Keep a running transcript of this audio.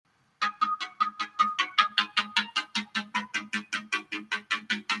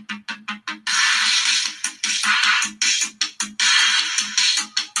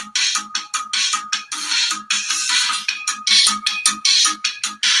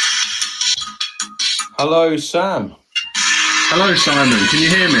Hello, Sam. Hello, Simon. Can you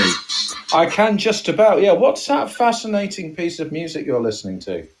hear me? I can just about, yeah. What's that fascinating piece of music you're listening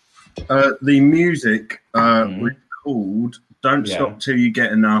to? The music was called Don't Stop Till You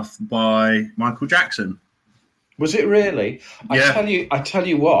Get Enough by Michael Jackson. Was it really? Yeah. I tell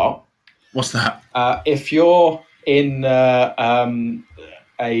you what. What's that? If you're in a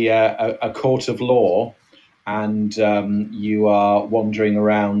court of law and you are wandering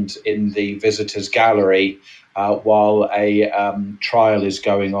around in the visitors gallery while a trial is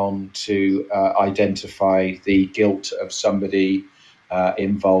going on to identify the guilt of somebody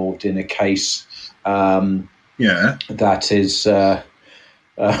involved in a case that is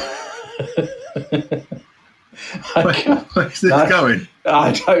Where's this going?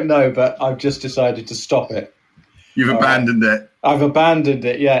 I don't know, but I've just decided to stop it. You've abandoned it. I've abandoned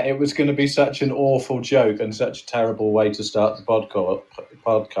it. Yeah, it was going to be such an awful joke and such a terrible way to start the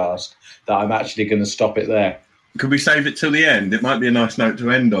podcast that I'm actually going to stop it there. Could we save it till the end? It might be a nice note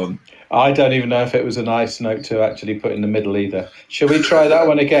to end on. I don't even know if it was a nice note to actually put in the middle either. Shall we try that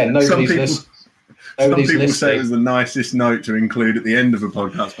one again? Some people say it was the nicest note to include at the end of a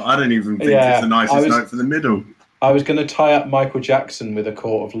podcast, but I don't even think it's the nicest note for the middle. I was going to tie up Michael Jackson with a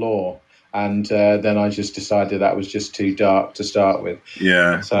court of law. And then I just decided that was just too dark to start with.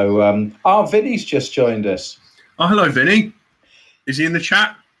 Yeah. So, Vinny's just joined us. Oh, hello, Vinny. Is he in the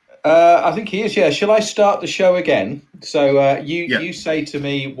chat? I think he is, yeah. Shall I start the show again? So you say to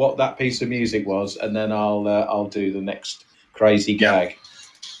me what that piece of music was, and then I'll do the next crazy gag.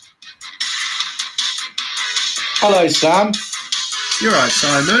 Hello, Sam. You're right,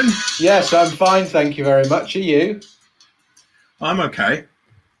 Simon. Yes, I'm fine, thank you very much. Are you? I'm okay.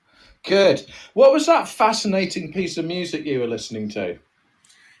 Good. What was that fascinating piece of music you were listening to?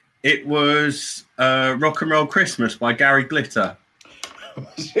 It was Rock and Roll Christmas by Gary Glitter.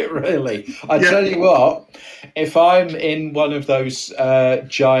 Was it really? I tell you what, if I'm in one of those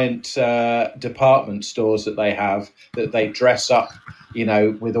giant department stores that they dress up,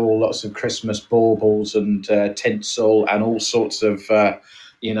 with all lots of Christmas baubles and tinsel and all sorts of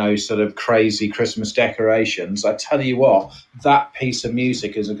sort of crazy Christmas decorations. I tell you what, that piece of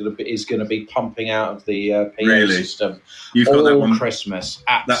music is going to be pumping out of the PA system. You've got that one Christmas.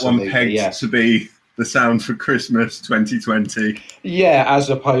 Absolutely, that one pegged to be the sound for Christmas 2020. Yeah, as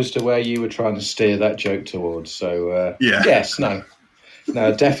opposed to where you were trying to steer that joke towards. So yes, no,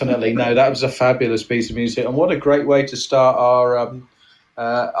 definitely no. That was a fabulous piece of music, and what a great way to start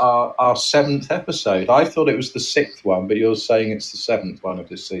our seventh episode. I thought it was the sixth one, but you're saying it's the seventh one of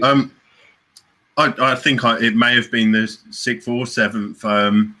this season. I think it may have been the sixth or seventh.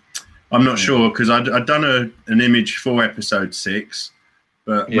 I'm not sure because I'd done an image for episode 6,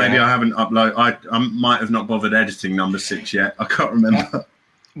 but maybe I haven't uploaded. I might have not bothered editing number 6 yet. I can't remember.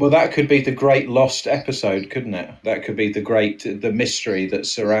 Well, that could be the great lost episode, couldn't it? That could be the mystery that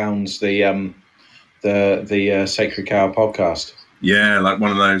surrounds the Sacred Cow podcast. Yeah, like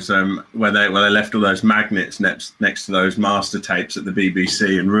one of those where they left all those magnets next to those master tapes at the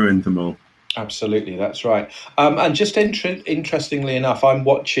BBC and ruined them all. Absolutely, that's right. And just interestingly enough, I'm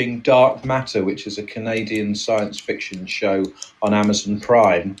watching Dark Matter, which is a Canadian science fiction show on Amazon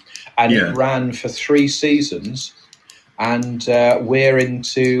Prime, and it ran for 3 seasons, and we're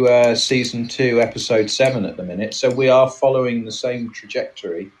into season 2, episode 7 at the minute. So we are following the same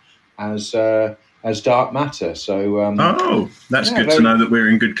trajectory as Dark Matter. So that's good to know that we're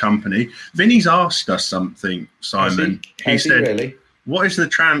in good company. Vinny's asked us something, Simon. He said, really? What is the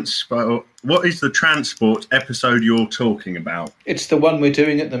transport episode you're talking about? It's the one we're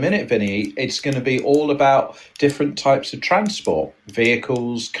doing at the minute, Vinny. It's going to be all about different types of transport: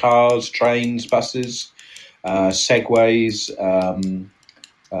 vehicles, cars, trains, buses, segways,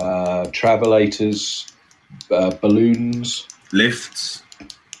 travelators, balloons, lifts.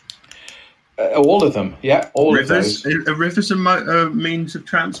 All of them, all rivers. of those. Are rivers a means of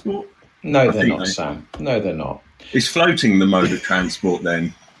transport? No, they're not, Sam. No, they're not. Is floating the mode of transport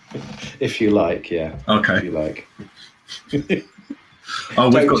then? If you like, yeah. Okay. If you like.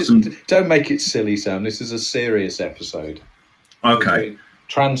 Don't make it silly, Sam. This is a serious episode. Okay.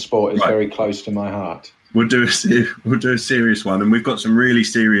 Transport is very close to my heart. We'll do a serious one, and we've got some really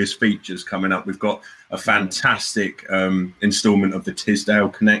serious features coming up. We've got a fantastic instalment of the Tisdale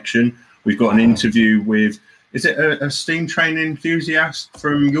Connection. We've got an interview with, is it a steam train enthusiast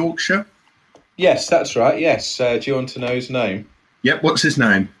from Yorkshire? Yes, that's right. Yes. Do you want to know his name? Yep. What's his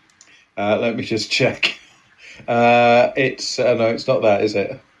name? Let me just check. It's no, it's not that, is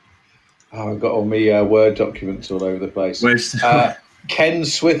it? Oh, I've got all my Word documents all over the place. Ken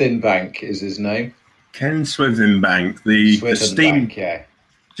Swithinbank is his name. Ken Swithinbank, the steam. Yeah.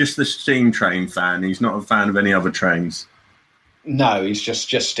 just the steam train fan. He's not a fan of any other trains. No, he's just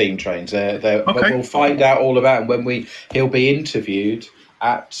steam trains. Okay. But we'll find out all about him when he'll be interviewed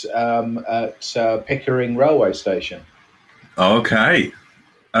at Pickering railway station. Okay.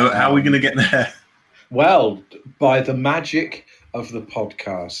 How are we going to get there? Well, by the magic of the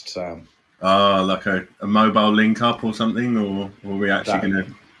podcast, Sam. Like a mobile link up or something, or are we actually going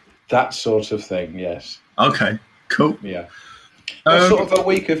to... That sort of thing, yes. Okay, cool. Yeah. What sort of a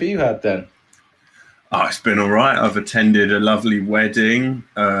week have you had then? Oh, it's been all right. I've attended a lovely wedding.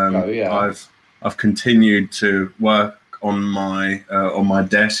 I've continued to work on my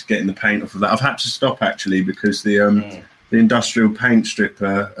desk, getting the paint off of that. I've had to stop actually because the industrial paint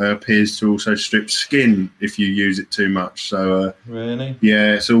stripper appears to also strip skin if you use it too much. So really,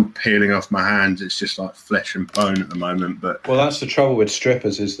 yeah, it's all peeling off my hands. It's just like flesh and bone at the moment. But well, that's the trouble with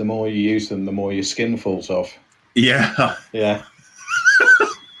strippers: is the more you use them, the more your skin falls off. Yeah, yeah.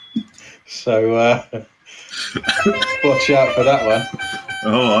 So watch out for that one.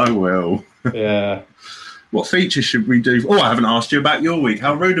 Oh, I will. Yeah. What features should we do? Oh, I haven't asked you about your week.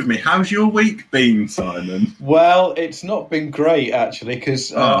 How rude of me. How's your week been, Simon? Well, it's not been great, actually,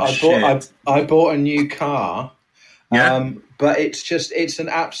 because I bought a new car. Yeah. But it's an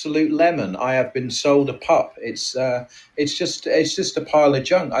absolute lemon. I have been sold a pup. It's just a pile of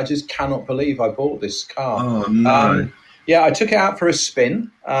junk. I just cannot believe I bought this car. Oh, no. Yeah, I took it out for a spin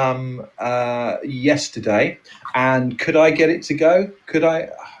yesterday. And could I get it to go? Could I?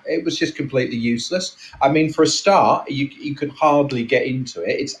 It was just completely useless. I mean, for a start, you could hardly get into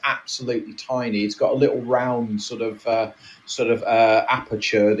it. It's absolutely tiny. It's got a little round sort of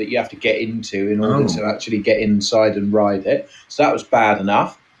aperture that you have to get into in order to actually get inside and ride it. So that was bad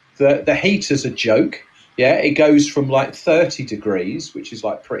enough. The heater's a joke. Yeah, it goes from like 30 degrees, which is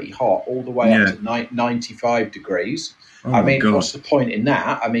like pretty hot, all the way up to 95 degrees. Oh, I mean, God. what's the point in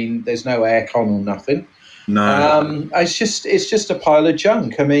that? I mean, there's no aircon or nothing. No. It's just a pile of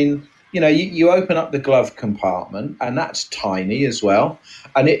junk. I mean, you open up the glove compartment and that's tiny as well.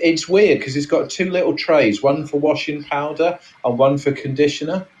 And it's weird because it's got two little trays, one for washing powder and one for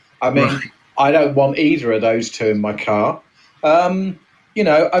conditioner. I mean, I don't want either of those two in my car. I mean,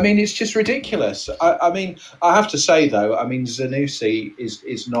 it's just ridiculous. I mean, I have to say, though, I mean, Zanussi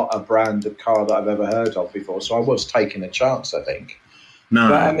is not a brand of car that I've ever heard of before. So I was taking a chance, I think. No.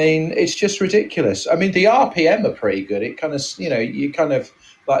 But I mean, it's just ridiculous. I mean, the RPM are pretty good. It kind of, you kind of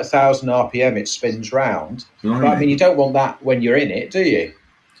like 1,000 RPM, it spins round. But I mean, you don't want that when you're in it, do you?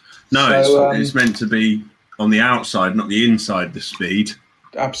 No, so, it's meant to be on the outside, not the inside, the speed.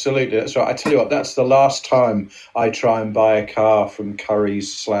 Absolutely, that's right. I tell you what, that's the last time I try and buy a car from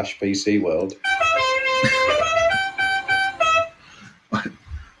Currys/PC World.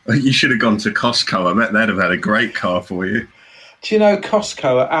 You should have gone to Costco. I bet they'd have had a great car for you. Do you know,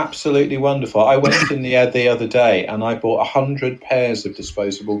 Costco are absolutely wonderful. I went in the other day and I bought 100 pairs of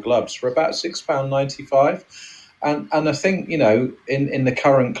disposable gloves for about £6.95. And I think, in the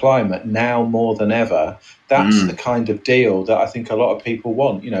current climate, now more than ever, that's the kind of deal that I think a lot of people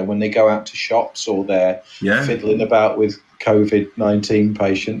want, when they go out to shops or they're fiddling about with COVID-19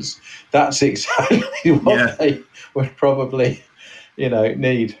 patients. That's exactly what they would probably,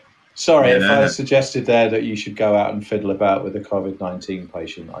 need. Sorry, if I suggested there that you should go out and fiddle about with a COVID-19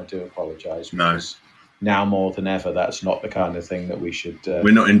 patient, I do apologise. No. Now more than ever, that's not the kind of thing that we should...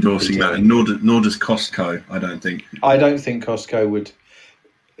 We're not endorsing that, and nor does Costco, I don't think. I don't think Costco would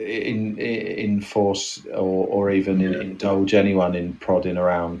enforce or even indulge anyone in prodding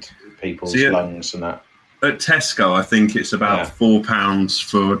around people's lungs and that. At Tesco, I think it's about £4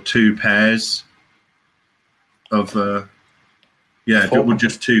 for 2 pairs of...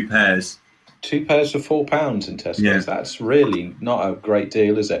 just 2 pairs. 2 pairs for £4 in Tesco. Yeah. That's really not a great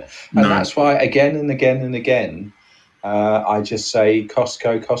deal, is it? And that's why again and again and again, I just say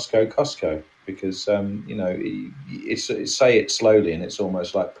Costco, because it's say it slowly and it's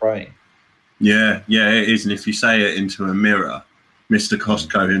almost like praying. Yeah, it is. And if you say it into a mirror, Mr.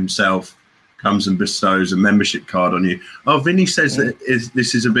 Costco himself comes and bestows a membership card on you. Oh, Vinny says that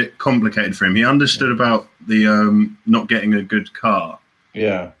this is a bit complicated for him. He understood about the not getting a good car.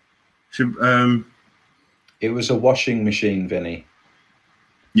 Yeah. It was a washing machine, Vinny.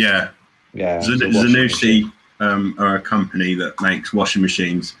 Yeah. Yeah. Zanussi are a company that makes washing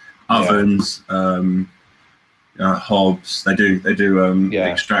machines, ovens, hobs. They do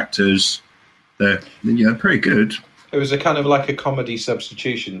extractors. They're pretty good. It was a kind of like a comedy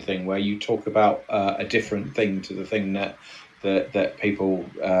substitution thing where you talk about a different thing to the thing that people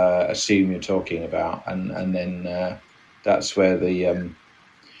assume you're talking about, and then that's where the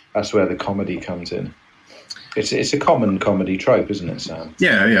comedy comes in. It's a common comedy trope, isn't it, Sam?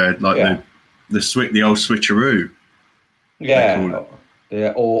 Yeah, the old switcheroo. Yeah.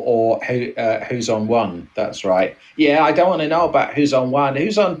 Yeah, or who's on one? That's right. Yeah, I don't want to know about who's on one.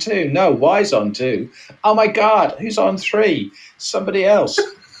 Who's on two? No, Y's on two. Oh my God, who's on three? Somebody else.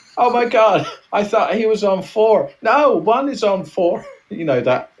 Oh my God, I thought he was on four. No, one is on four. You know,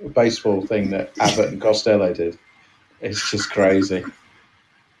 that baseball thing that Abbott and Costello did. It's just crazy.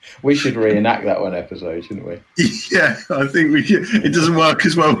 We should reenact that one episode, shouldn't we? Yeah, I think we should. It doesn't work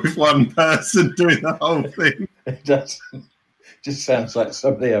as well with one person doing the whole thing. It does. Just sounds like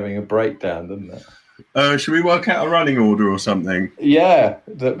somebody having a breakdown, doesn't it? Should we work out a running order or something? Yeah,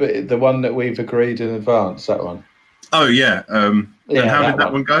 the one that we've agreed in advance, that one. Oh, yeah. And how did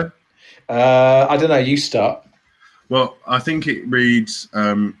that one go? I don't know. You start. Well, I think it reads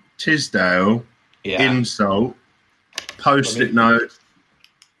Tisdale, insult, post-it note.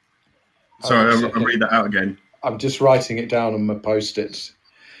 Sorry, I'll read that out again. I'm just writing it down on my post-its.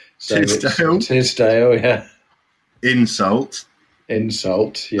 So Tisdale, yeah. Insult,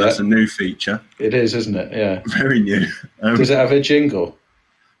 yeah. That's a new feature. It is, isn't it? Yeah. Very new. Does it have a jingle?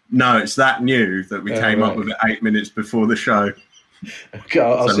 No, it's that new that we came up with it 8 minutes before the show. Okay,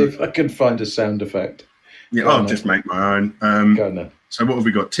 I'll see if I can find a sound effect. Yeah, I'll just make my own. Go on then. So what have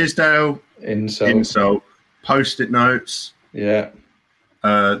we got? Tisdale, insult, post-it notes. Yeah.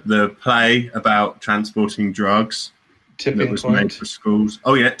 The play about transporting drugs. Tipping that was point. Made for schools.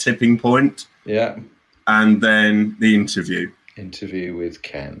 Oh, yeah, Tipping Point. Yeah. And then the interview. Interview with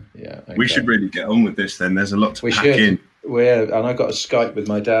Ken. Yeah. Okay. We should really get on with this then. There's a lot to pack in. And I got a Skype with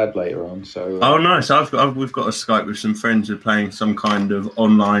my dad later on. So. Oh, nice! We've got a Skype with some friends who are playing some kind of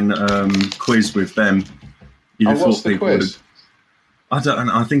online quiz with them. What's the quiz? I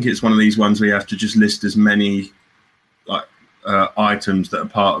think it's one of these ones where you have to just list as many items that are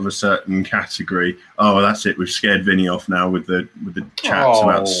part of a certain category. Oh, that's it. We've scared Vinny off now with the chats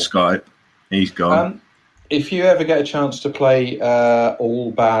about Skype. He's gone. If you ever get a chance to play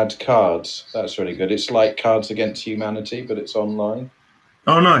All Bad Cards, that's really good. It's like Cards Against Humanity, but it's online.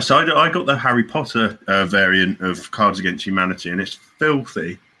 Oh, nice. I got the Harry Potter variant of Cards Against Humanity, and it's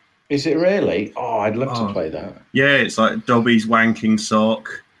filthy. Is it really? Oh, I'd love to play that. Yeah, it's like Dobby's wanking sock.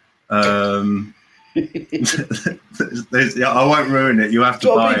 I won't ruin it. You have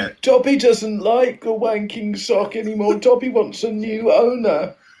to buy it. Dobby doesn't like a wanking sock anymore. Dobby wants a new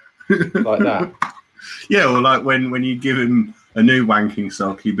owner. Like that. Yeah, or like when you give him a new wanking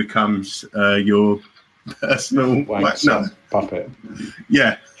sock, he becomes your personal puppet.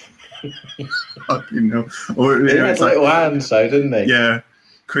 Yeah. Fucking hell. Or he had little hands, though, didn't he? Yeah.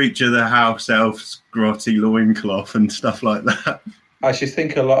 Creature the house elf, grotty loincloth and stuff like that. I should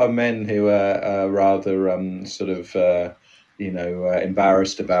think a lot of men who are rather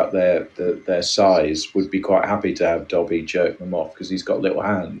embarrassed about their size would be quite happy to have Dobby jerk them off because he's got little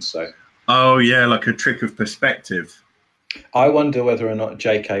hands. So. Oh yeah, like a trick of perspective. I wonder whether or not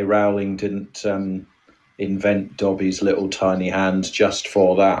J.K. Rowling didn't invent Dobby's little tiny hands just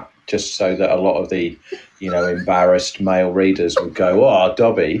for that, just so that a lot of the, embarrassed male readers would go, "Oh,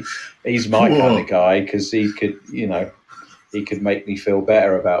 Dobby, he's my kind of guy because he could, he could make me feel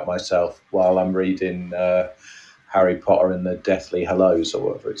better about myself while I'm reading Harry Potter and the Deathly Hallows or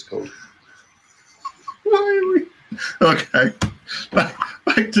whatever it's called." Okay, back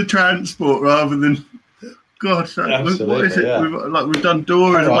to transport rather than. God, what is it? Yeah. We've done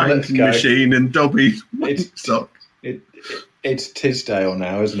Dora's wanking machine and Dobby's sock. It's Tisdale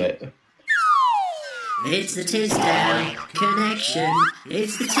now, isn't it? It's the Tisdale connection.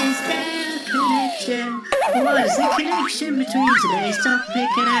 It's the Tisdale connection. What is the connection between today's topic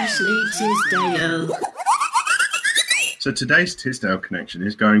and Ashley Tisdale? So today's Tisdale connection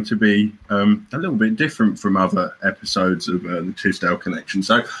is going to be a little bit different from other episodes of the Tisdale connection.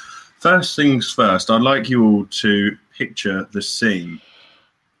 So first things first, I'd like you all to picture the scene.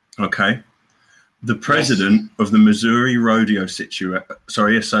 Okay. The president of the Missouri Rodeo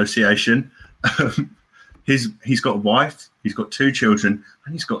Association, he's got a wife, he's got 2 children,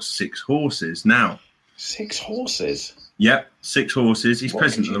 and he's got 6 horses now. 6 horses? Yep, 6 horses. He's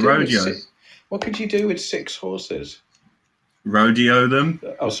president of the rodeo. What could you do with 6 horses? Rodeo them.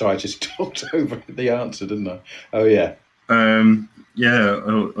 Oh, sorry, I just talked over the answer, didn't I? Oh, yeah.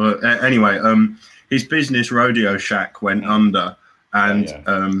 Anyway, his business Rodeo Shack went under, and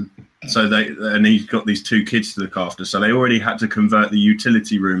so he's got these 2 kids to look after. So they already had to convert the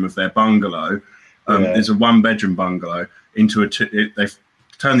utility room of their bungalow. There's a 1-bedroom bungalow into they've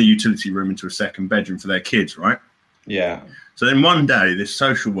turned the utility room into a 2nd bedroom for their kids, right? Yeah. So then one day, this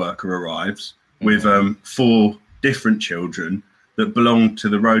social worker arrives with 4 different children that belonged to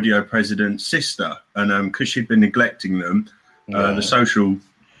the rodeo president's sister. And because she'd been neglecting them, the social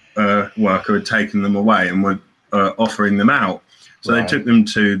worker had taken them away and were offering them out. So they took them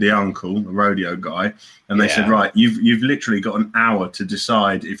to the uncle, a rodeo guy, and they said, right, you've literally got an hour to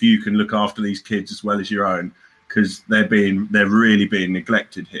decide if you can look after these kids as well as your own, because they're really being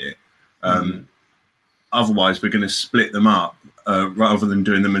neglected here. Otherwise, we're going to split them up rather than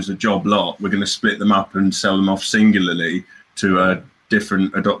doing them as a job lot. We're going to split them up and sell them off singularly to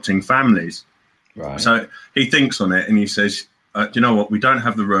different adopting families. Right. So he thinks on it and he says, do you know what? We don't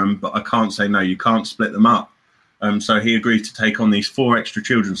have the room, but I can't say no. You can't split them up. So he agreed to take on these 4 extra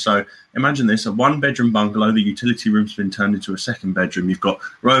children. So imagine this, a 1-bedroom bungalow. The utility room's been turned into a 2nd bedroom. You've got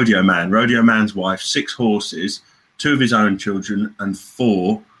Rodeo Man's wife, 6 horses, 2 of his own children, and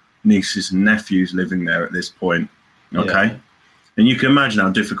 4 nieces and nephews living there at this point. Okay. Yeah. And you can imagine how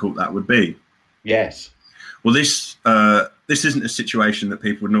difficult that would be. Yes. Well, this isn't a situation that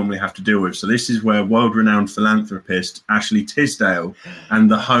people would normally have to deal with. So this is where world-renowned philanthropist Ashley Tisdale and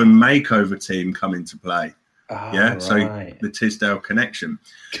the home makeover team come into play. So the Tisdale connection,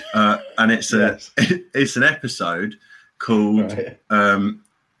 and it's it's an episode called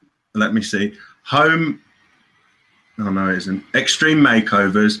let me see, Home. Oh no, it isn't. Extreme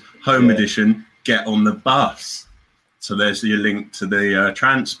Makeovers Home Edition. Get on the bus. So there's your link to the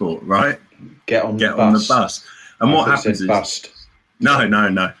transport, right? Get on the bus. And what happens is bust.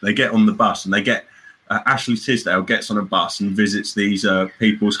 No. They get on the bus and they get. Ashley Tisdale gets on a bus and visits these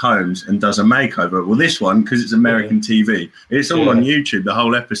people's homes and does a makeover. Well, this one, because it's American TV, it's all on YouTube, the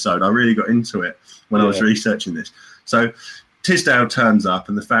whole episode. I really got into it when I was researching this. So Tisdale turns up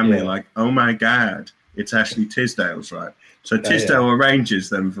and the family are like, oh my God, it's Ashley Tisdale's, right? So Tisdale arranges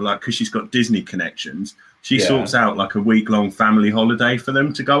them for because she's got Disney connections. She sorts out like a week-long family holiday for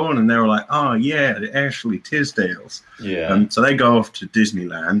them to go on. And they're like, oh yeah, the Ashley Tisdales. Yeah. So they go off to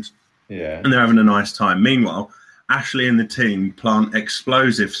Disneyland. Yeah. And they're having a nice time. Meanwhile, Ashley and the team plant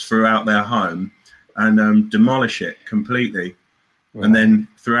explosives throughout their home and demolish it completely. Right. And then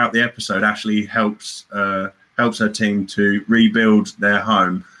throughout the episode, Ashley helps her team to rebuild their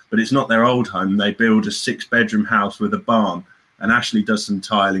home. But it's not their old home. They build a 6-bedroom house with a barn. And Ashley does some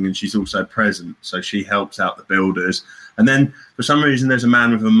tiling and she's also present. So she helps out the builders. And then for some reason, there's a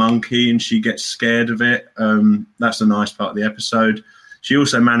man with a monkey and she gets scared of it. That's a nice part of the episode. She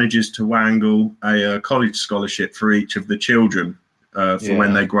also manages to wangle a college scholarship for each of the children for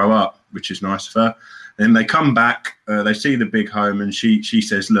when they grow up, which is nice of her. And they come back, they see the big home, and she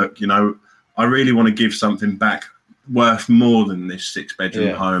says, look, I really want to give something back worth more than this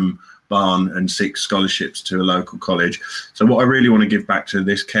 6-bedroom home, barn, and 6 scholarships to a local college. So what I really want to give back to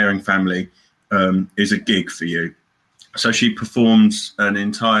this caring family is a gig for you. So she performs an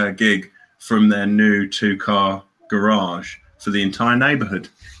entire gig from their new 2-car garage for the entire neighborhood,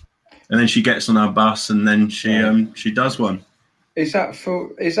 and then she gets on our bus and then she does one. Is that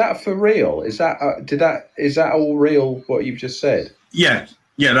for real? Is that all real what you've just said?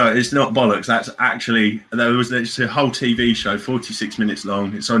 No, it's not bollocks. That's actually, it's a whole TV show, 46 minutes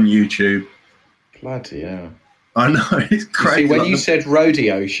long. It's on YouTube. Bloody hell. I know, it's crazy. See, when you said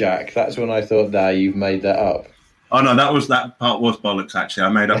Rodeo Shack, that's when I thought, nah, you've made that up. Oh no, that part was bollocks actually. I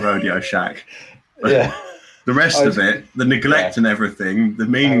made up Rodeo Shack. Yeah. The rest of it, the neglect and everything, the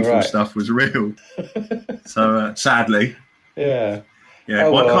meaningful stuff was real. So, sadly. Yeah. Yeah.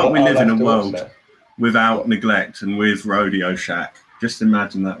 Why can't we live in a world without neglect and with Rodeo Shack? Just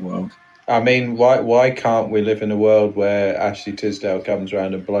imagine that world. I mean, why can't we live in a world where Ashley Tisdale comes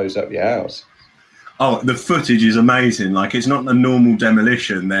around and blows up your house? Oh, the footage is amazing. Like, it's not a normal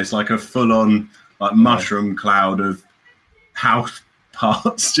demolition. There's like a full-on mushroom cloud of house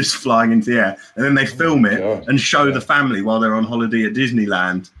parts just flying into the air, and then they film it and show the family while they're on holiday at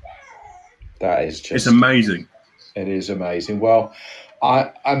Disneyland. That is just, it's amazing. It is amazing. Well,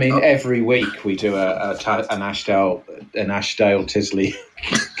 I mean, every week we do an Ashdale Tisley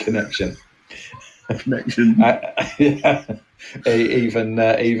connection. Even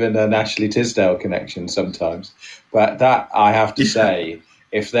an Ashley Tisdale connection sometimes. But that, I have to say,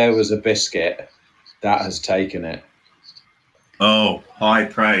 if there was a biscuit, that has taken it. Oh, high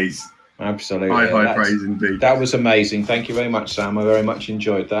praise. Absolutely. High praise indeed. That was amazing. Thank you very much, Sam. I very much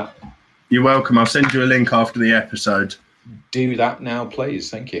enjoyed that. You're welcome. I'll send you a link after the episode. Do that now, please.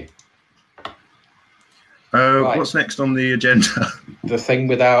 Thank you. Right. What's next on the agenda? The thing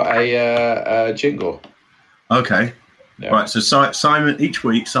without a jingle. Okay. Yeah. Right. So Simon, each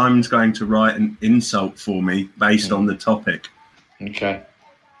week, Simon's going to write an insult for me based on the topic. Okay.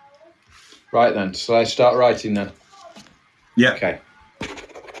 Right then. So I start writing then. Yeah. Okay.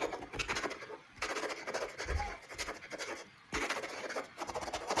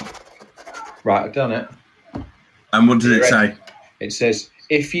 Right, I've done it. And what did it say? It says,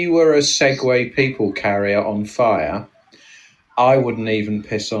 if you were a Segway people carrier on fire, I wouldn't even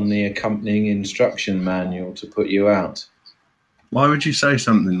piss on the accompanying instruction manual to put you out. Why would you say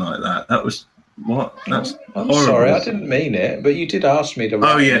something like that? That was what? That's I'm horrible. sorry, I didn't mean it, but you did ask me to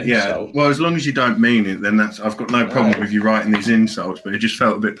write an insult. Well, as long as you don't mean it, then I've got no problem with you writing these insults, but it just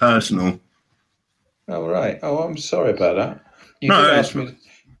felt a bit personal. Oh, right. Oh, I'm sorry about that. You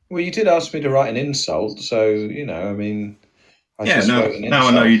did ask me to write an insult, so, you know, I mean... now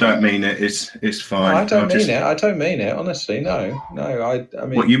I know you don't mean it. It's fine. No, I don't mean it. I don't mean it. Honestly, no. I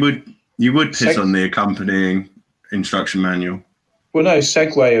mean, what you would piss on the accompanying instruction manual. Well, no,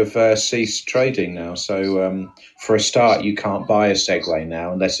 Segway have ceased trading now. So for a start, you can't buy a Segway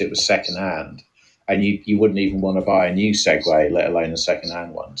now unless it was second hand, and you wouldn't even want to buy a new Segway, let alone a second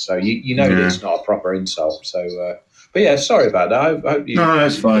hand one. So you know that it's not a proper insult. So, but yeah, sorry about that. I hope you. No,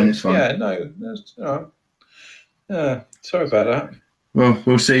 that's fine. It's fine. Yeah, no, that's all right. Yeah, sorry about that. Well,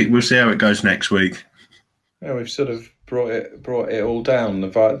 we'll see. We'll see how it goes next week. Yeah, we've sort of brought it all down.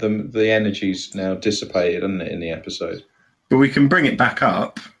 The energy's now dissipated, isn't it, in the episode? But we can bring it back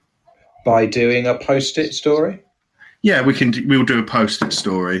up by doing a post-it story. Yeah, we can. We'll do a post-it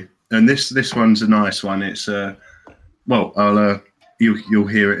story, and this one's a nice one. It's well, you'll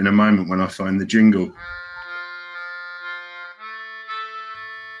hear it in a moment when I find the jingle.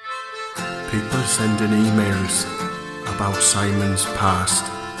 People send in emails about Simon's past,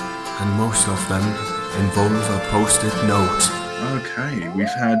 and most of them involve a post-it note. Okay, we've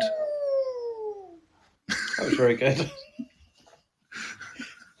had... That was very good.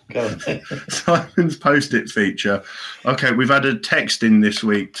 Go on. Simon's post-it feature. Okay, we've had a text in this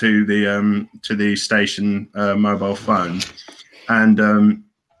week to the station mobile phone, and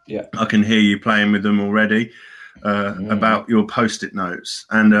I can hear you playing with them already. About your post-it notes,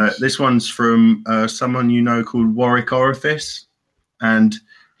 and this one's from someone you know called Warwick Orifice, and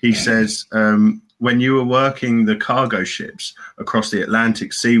he says, when you were working the cargo ships across the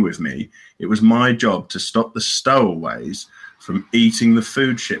Atlantic Sea with me, it was my job to stop the stowaways from eating the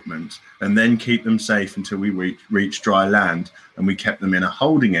food shipments and then keep them safe until we reached dry land, and we kept them in a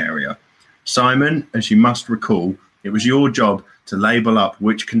holding area. Simon, as you must recall, it was your job to label up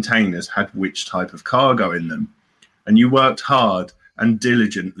which containers had which type of cargo in them. And you worked hard and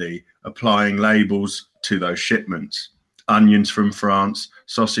diligently applying labels to those shipments. Onions from France,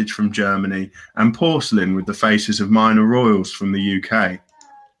 sausage from Germany, and porcelain with the faces of minor royals from the UK.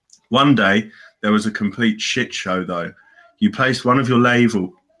 One day, there was a complete shit show, though. You placed one of your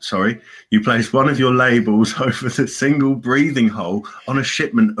labels over the single breathing hole on a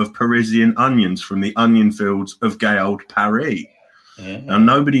shipment of Parisian onions from the onion fields of gay old Paris. Now,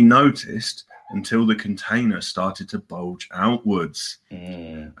 nobody noticed until the container started to bulge outwards.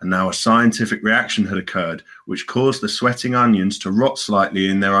 And now a scientific reaction had occurred, which caused the sweating onions to rot slightly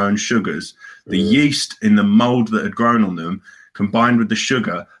in their own sugars. The yeast in the mold that had grown on them, combined with the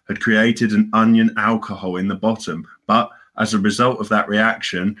sugar, had created an onion alcohol in the bottom. But as a result of that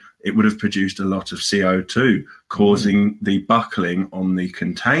reaction, it would have produced a lot of CO2, causing the buckling on the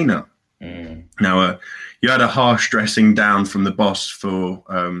container. Now, you had a harsh dressing down from the boss for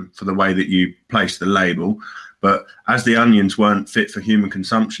the way that you placed the label, but as the onions weren't fit for human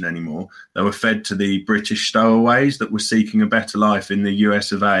consumption anymore, they were fed to the British stowaways that were seeking a better life in the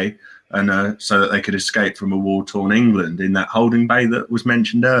US of A, and so that they could escape from a war-torn England in that holding bay that was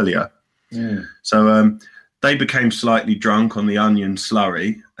mentioned earlier. So they became slightly drunk on the onion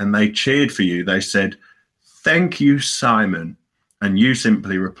slurry, and they cheered for you. They said, "Thank you, Simon." And you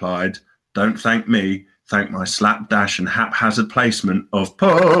simply replied, "Don't thank me, thank my slapdash and haphazard placement of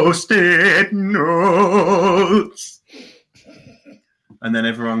post-it notes." And then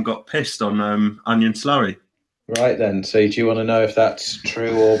everyone got pissed on onion slurry. Right then, so do you want to know if that's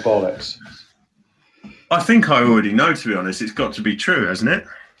true or bollocks? I think I already know, to be honest. It's got to be true, hasn't it?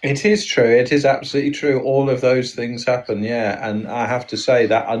 It is true. It is absolutely true. All of those things happen, yeah. And I have to say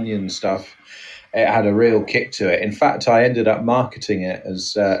that onion stuff, it had a real kick to it. In fact, I ended up marketing it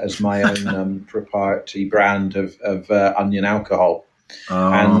as my own proprietary brand of onion alcohol,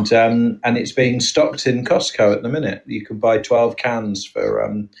 and it's being stocked in Costco at the minute. You can buy 12 cans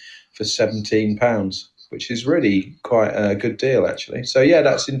for £17, which is really quite a good deal, actually. So yeah,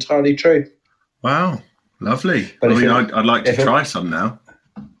 that's entirely true. Wow, lovely. But I'd like to try some now.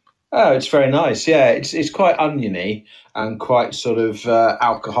 Oh, it's very nice. Yeah, it's quite oniony and quite sort of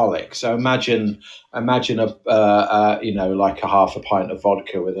alcoholic. So imagine a like a half a pint of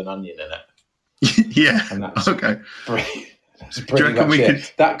vodka with an onion in it. Yeah. And that's okay. That's pretty much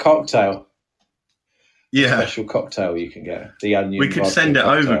it. That cocktail. Yeah. Special cocktail you can get. The onion. We could vodka send it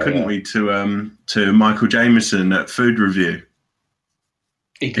cocktail, over, couldn't we, to Michael Jameson at Food Review?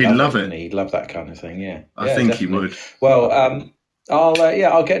 He'd love it. He'd love that kind of thing. Yeah, I think definitely. he would. Well,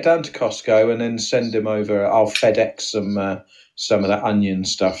 I'll get down to Costco and then send him over. I'll FedEx some of that onion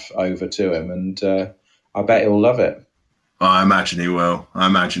stuff over to him, and I bet he'll love it. I imagine he will.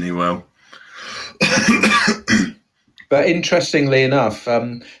 But interestingly enough,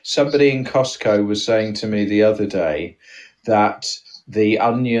 somebody in Costco was saying to me the other day that the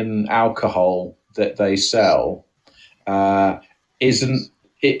onion alcohol that they sell isn't.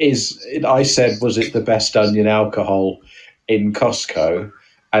 It is. I said, was it the best onion alcohol in Costco?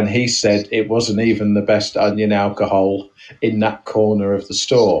 And he said it wasn't even the best onion alcohol in that corner of the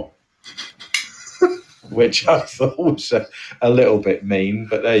store. Which I thought was a little bit mean,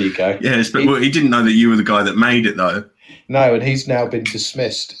 but there you go. Yes, but he didn't know that you were the guy that made it, though. No, and he's now been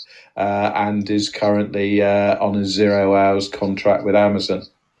dismissed and is currently on a 0 hours contract with Amazon.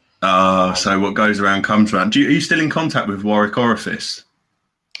 So what goes around comes around. Are you still in contact with Warwick Orifice?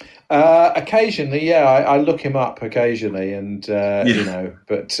 Occasionally, yeah. I look him up occasionally, and you know,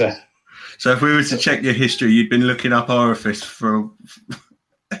 but... So if we were to check your history, you'd been looking up Orifice for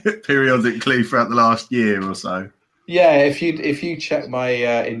periodically throughout the last year or so. Yeah, if you check my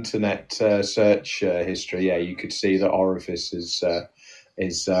internet search history, yeah, you could see that Orifice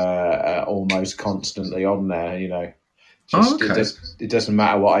is almost constantly on there. You know, it doesn't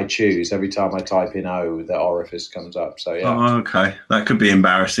matter what I choose. Every time I type in O, the Orifice comes up. So yeah. Oh, okay, that could be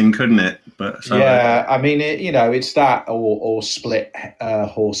embarrassing, couldn't it? But yeah, I mean, it's that or split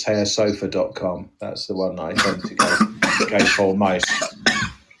horsehairsofa.com. That's the one I tend to go for most.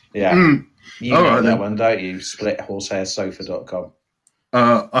 Yeah. You know that one, don't you? Splithorsehairsofa.com.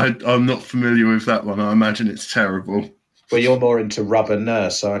 I'm not familiar with that one. I imagine it's terrible. Well, you're more into Rubber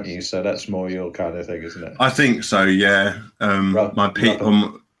Nurse, aren't you? So that's more your kind of thing, isn't it? I think so, yeah. I'm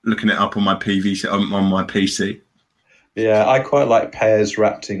looking it up on my PVC, on my PC. Yeah, I quite like pears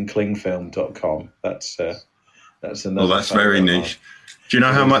wrapped in clingfilm.com. That's another. Oh, that's very niche. Do you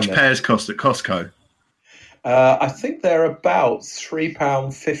know how much pears cost at Costco? I think they're about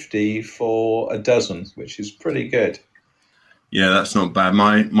 £3.50 for a dozen, which is pretty good. Yeah, that's not bad.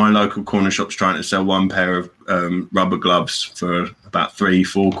 My local corner shop's trying to sell one pair of rubber gloves for about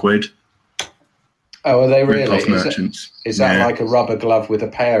 £3-4. Oh, are they really? Is that yeah. like a rubber glove with a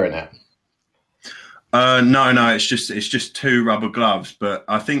pair in it? No, it's just two rubber gloves, but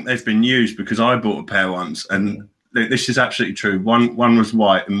I think they've been used because I bought a pair once, and this is absolutely true. One was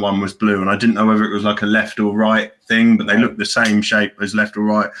white and one was blue, and I didn't know whether it was like a left or right thing, but they look the same shape as left or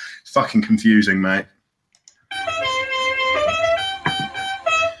right. It's fucking confusing, mate.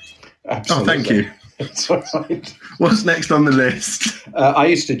 Absolutely. Oh, thank you. It's all right. What's next on the list? I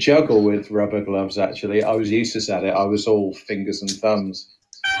used to juggle with rubber gloves, actually. I was useless at it. I was all fingers and thumbs.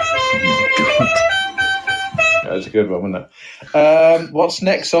 Oh, my God. That was a good one, wasn't it? What's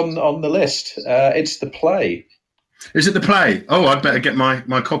next on the list? It's the play. Is it the play? Oh, I'd better get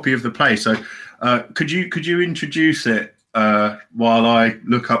my copy of the play. So could you introduce it while I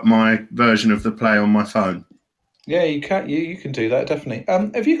look up my version of the play on my phone? Yeah, you can. You can do that, definitely.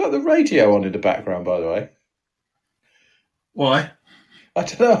 Have you got the radio on in the background, by the way? Why? I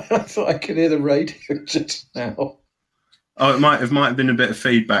don't know. I thought I could hear the radio just now. Oh, it might have been a bit of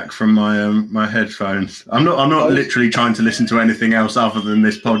feedback from my my headphones. I'm not literally trying to listen to anything else other than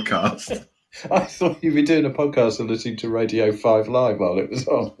this podcast. I thought you'd be doing a podcast and listening to Radio 5 Live while it was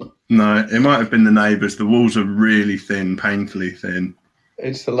on. No, it might have been the neighbours. The walls are really thin, painfully thin.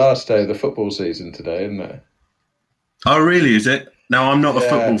 It's the last day of the football season today, isn't it? Oh, really? Is it? Now, I'm not a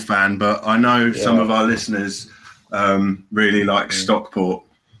football fan, but I know some of our listeners really like Stockport.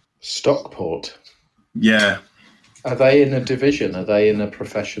 Stockport? Yeah. Are they in a division? Are they in a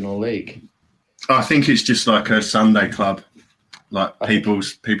professional league? I think it's just like a Sunday club, like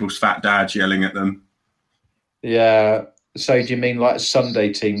people's fat dads yelling at them. Yeah. So do you mean like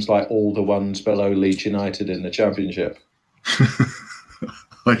Sunday teams, like all the ones below Leeds United in the Championship?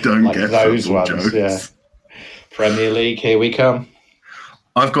 I don't like get those football ones. jokes. Yeah. Premier League, here we come.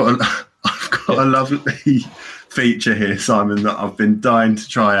 I've got a lovely feature here, Simon, that I've been dying to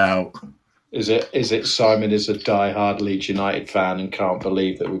try out. Is it Simon is a die-hard Leeds United fan and can't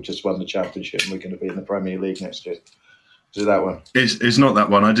believe that we've just won the Championship and we're going to be in the Premier League next year? Is it that one? It's not that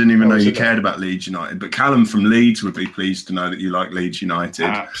one. I didn't even know you cared about Leeds United. But Callum from Leeds would be pleased to know that you like Leeds United.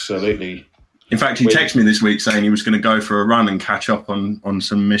 Absolutely. In fact, he texted me this week saying he was going to go for a run and catch up on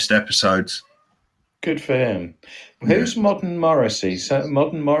some missed episodes. Good for him. Who's Modern Morrissey? So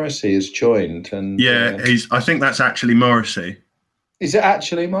Modern Morrissey has joined, and I think that's actually Morrissey. Is it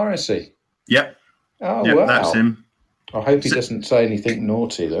actually Morrissey? Yep. Oh, Yep, wow. that's him. I hope he doesn't say anything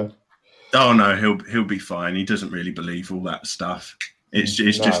naughty, though. Oh, no, he'll be fine. He doesn't really believe all that stuff. It's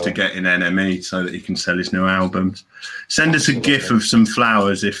just to get in NME so that he can sell his new albums. Send us a gif of some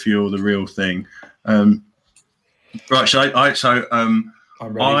flowers if you're the real thing. Right, I'm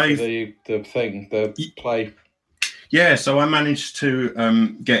ready for the play. Yeah, so I managed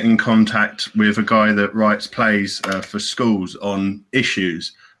to get in contact with a guy that writes plays for schools on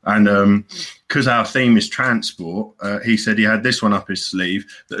issues. And because our theme is transport, he said he had this one up his sleeve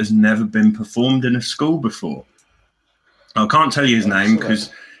that has never been performed in a school before. I can't tell you his name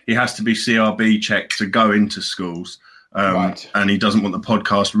because he has to be CRB checked to go into schools. Right. And he doesn't want the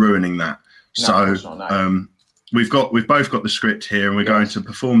podcast ruining that. No, we've both got the script here, and we're going to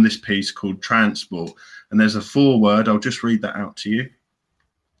perform this piece called Transport. And there's a foreword. I'll just read that out to you.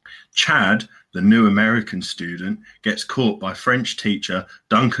 Chad, the new American student, gets caught by French teacher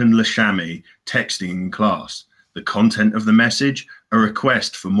Duncan Lachamy texting in class. The content of the message, a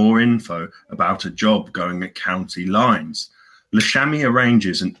request for more info about a job going at county lines. Lachamy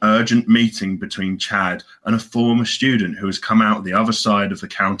arranges an urgent meeting between Chad and a former student who has come out the other side of the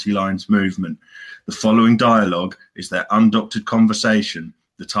county lines movement. The following dialogue is their undoctored conversation.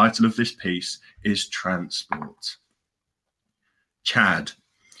 The title of this piece is Transport. Chad,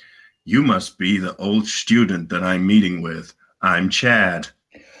 you must be the old student that I'm meeting with. I'm Chad.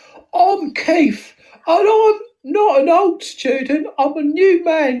 I'm Keith, and I'm not an old student. I'm a new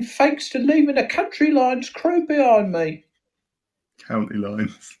man, thanks to leaving the Country Lines crew behind me. County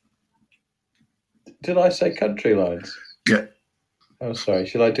Lines. Did I say Country Lines? Yeah. Oh, sorry.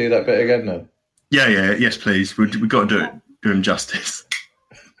 Should I do that bit again then? Yeah. Yes, please. We've got to do him justice.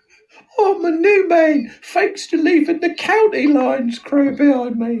 I'm a new man, thanks to leaving the County Lines crew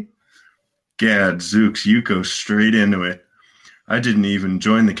behind me. Gad, Zooks, you go straight into it. I didn't even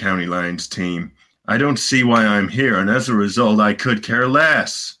join the County Lines team. I don't see why I'm here, and as a result, I could care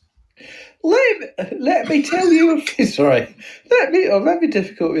less. Let me tell you I'm having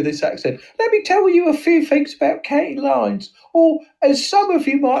difficulty with this accent. Let me tell you a few things about County Lines, or as some of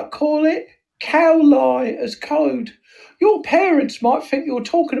you might call it, cow lie as code. Your parents might think you're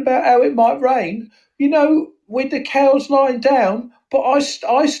talking about how it might rain, with the cows lying down, but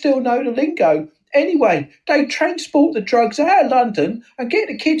I still know the lingo. Anyway, they transport the drugs out of London and get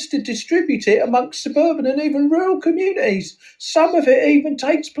the kids to distribute it amongst suburban and even rural communities. Some of it even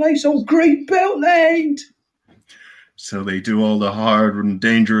takes place on green belt land. So they do all the hard and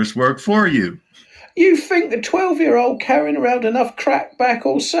dangerous work for you. You think the 12-year-old carrying around enough crack back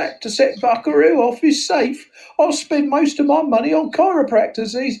or sack to set Buckaroo off is safe? I'll spend most of my money on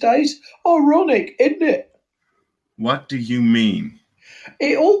chiropractors these days. Ironic, isn't it? What do you mean?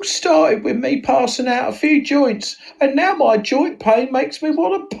 It all started with me passing out a few joints, and now my joint pain makes me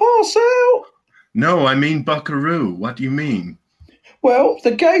want to pass out. No, I mean Buckaroo. What do you mean? Well,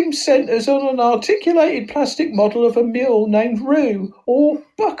 the game centres on an articulated plastic model of a mule named Roo, or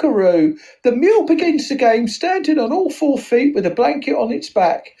Buckaroo. The mule begins the game standing on all 4 feet with a blanket on its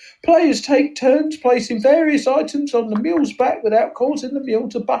back. Players take turns placing various items on the mule's back without causing the mule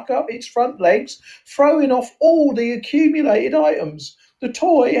to buck up its front legs, throwing off all the accumulated items. The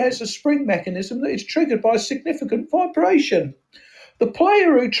toy has a spring mechanism that is triggered by significant vibration. The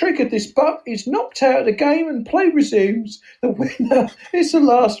player who triggered this buck is knocked out of the game and play resumes. The winner is the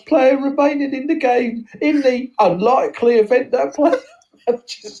last player remaining in the game in the unlikely event that a player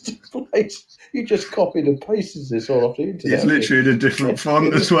just plays. You just copied and pasted this all off the internet. It's literally in a different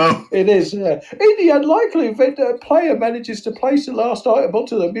font as well. It is, yeah. In the unlikely event that a player manages to place the last item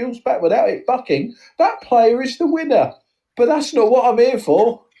onto the mule's back without it bucking, that player is the winner. But that's not what I'm here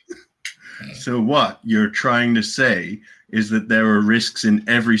for. So what you're trying to say is that there are risks in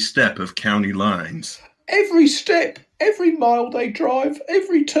every step of County Lines. Every step, every mile they drive,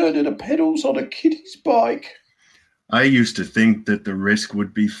 every turn of the pedals on a kiddie's bike. I used to think that the risk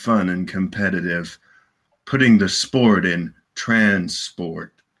would be fun and competitive, putting the sport in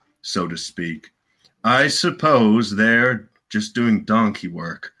transport, so to speak. I suppose they're just doing donkey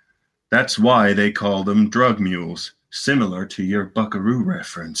work. That's why they call them drug mules, similar to your Buckaroo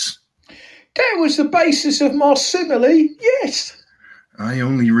reference. That was the basis of my simile, yes. I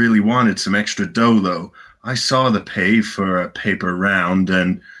only really wanted some extra dough, though. I saw the pay for a paper round,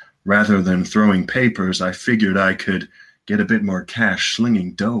 and rather than throwing papers, I figured I could get a bit more cash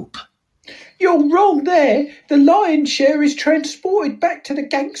slinging dope. You're wrong there. The lion's share is transported back to the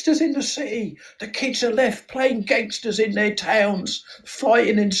gangsters in the city. The kids are left playing gangsters in their towns,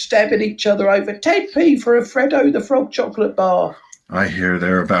 fighting and stabbing each other over 10p for a Freddo the Frog chocolate bar. I hear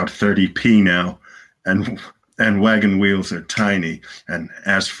they're about 30p now, and And wagon wheels are tiny. And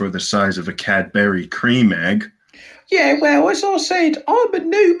as for the size of a Cadbury cream egg... Yeah, well, as I said, I'm a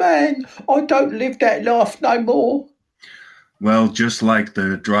new man. I don't live that life no more. Well, just like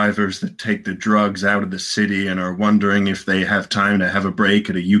the drivers that take the drugs out of the city and are wondering if they have time to have a break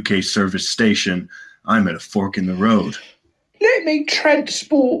at a UK service station, I'm at a fork in the road. Let me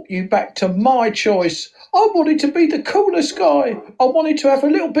transport you back to my choice. I wanted to be the coolest guy. I wanted to have a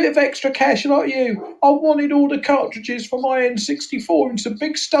little bit of extra cash like you. I wanted all the cartridges for my N64 and some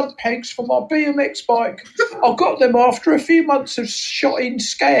big stunt pegs for my BMX bike. I got them after a few months of shot-in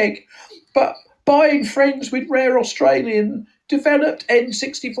skag. But buying friends with rare Australian developed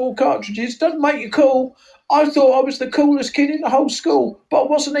N64 cartridges doesn't make you cool. I thought I was the coolest kid in the whole school, but I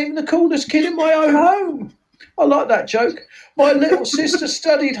wasn't even the coolest kid in my own home. I like that joke. My little sister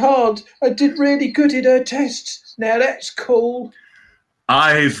studied hard and did really good in her tests. Now that's cool.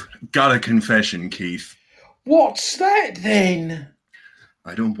 I've got a confession, Keith. What's that then?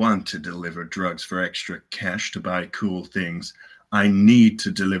 I don't want to deliver drugs for extra cash to buy cool things. I need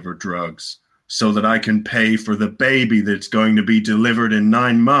to deliver drugs so that I can pay for the baby that's going to be delivered in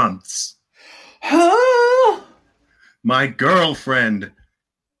 9 months. Huh? My girlfriend.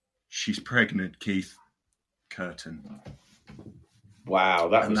 She's pregnant, Keith. Curtain. Wow,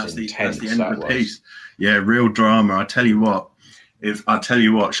 that was intense. That's the end of the piece. Yeah, real drama. I tell you what. Shall I tell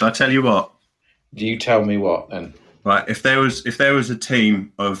you what? You tell me what then. Right, if there was a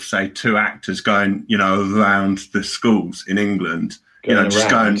team of say 2 actors going, around the schools in England, just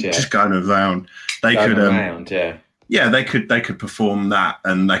going around, they could perform that,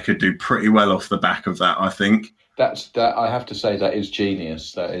 and they could do pretty well off the back of that. I think that I have to say that is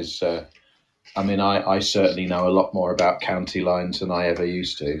genius. That is. I certainly know a lot more about county lines than I ever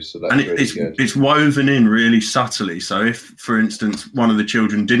used to, so that's really good. It's woven in really subtly. So if, for instance, one of the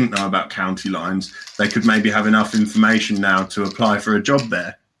children didn't know about county lines, they could maybe have enough information now to apply for a job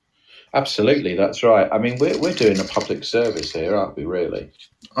there. Absolutely, that's right. I mean, we're doing a public service here, aren't we, really?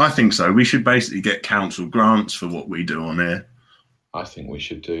 I think so. We should basically get council grants for what we do on here. I think we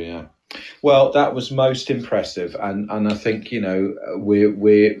should do, yeah. Well, that was most impressive, and I think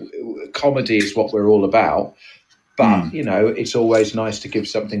we're comedy is what we're all about, but it's always nice to give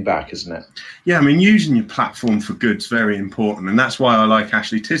something back, isn't it? Yeah, I mean, using your platform for good's very important, and that's why I like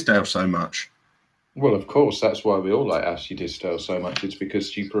Ashley Tisdale so much. Well, of course, that's why we all like Ashley Tisdale so much. It's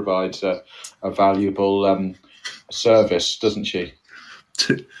because she provides a valuable service, doesn't she?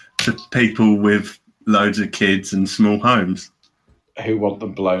 To people with loads of kids and small homes who want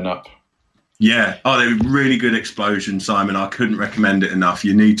them blown up. Yeah. Oh, they were really good explosions, Simon. I couldn't recommend it enough.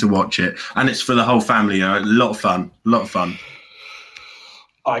 You need to watch it. And it's for the whole family. A lot of fun.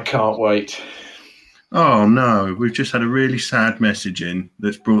 I can't wait. Oh, no. We've just had a really sad message in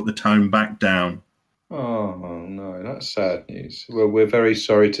that's brought the tone back down. Oh, no. That's sad news. Well, we're very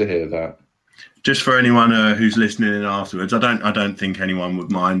sorry to hear that. Just for anyone who's listening in afterwards, I don't think anyone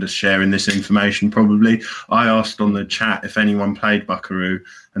would mind us sharing this information, probably. I asked on the chat if anyone played Buckaroo,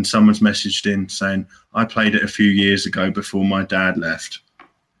 and someone's messaged in saying, I played it a few years ago before my dad left.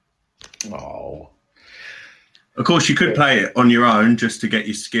 Oh. Of course, you could play it on your own just to get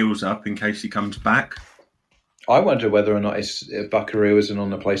your skills up in case he comes back. I wonder whether or not Buckaroo isn't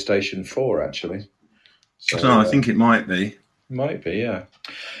on the PlayStation 4, actually. So I think it might be. Might be, yeah.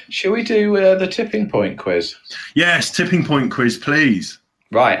 Shall we do the tipping point quiz? Yes, tipping point quiz, please.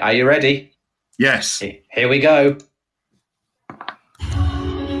 Right, are you ready? Yes. Here we go.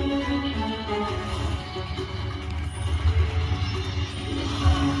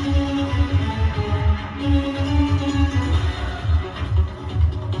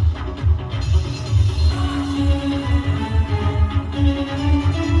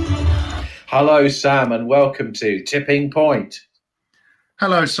 Hello, Sam, and welcome to Tipping Point.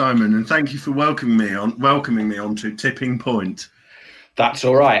 Hello, Simon, and thank you for welcoming me onto Tipping Point. That's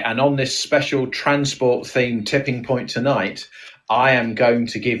all right. And on this special transport-themed Tipping Point tonight, I am going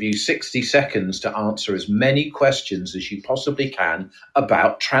to give you 60 seconds to answer as many questions as you possibly can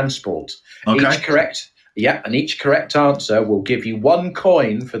about transport. Okay. Each correct answer will give you 1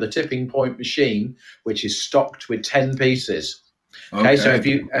 coin for the Tipping Point machine, which is stocked with 10 pieces. Okay, so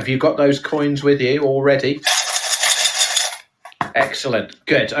have you got those coins with you already? Excellent.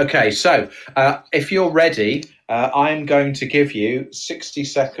 Good. Okay, so if you're ready, I'm going to give you 60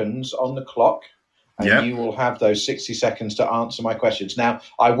 seconds on the clock, and you will have those 60 seconds to answer my questions. Now,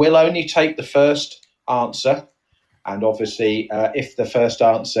 I will only take the first answer, and obviously, if the first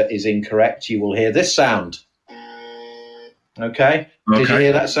answer is incorrect, you will hear this sound. Okay? Did you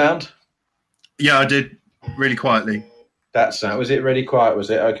hear that sound? Yeah, I did, really quietly. That sound. Was it really quiet, was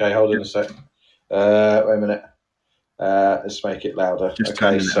it? Okay, hold on a sec. Wait a minute. Let's make it louder. Just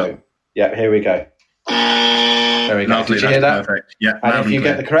turning it up. Yeah, here we go. There we go. Lovely, Did you hear that? Perfect. Yeah. And if you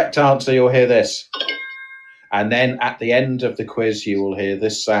get the correct answer, you'll hear this. And then at the end of the quiz, you will hear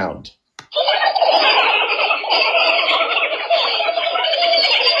this sound.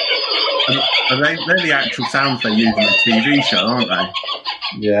 They're the actual sounds they use in the TV show, aren't they?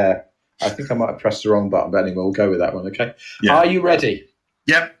 Yeah. I think I might have pressed the wrong button, but anyway, we'll go with that one, okay? Yeah. Are you ready?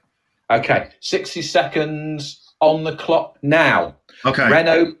 Yep. Okay. 60 seconds on the clock now. Okay.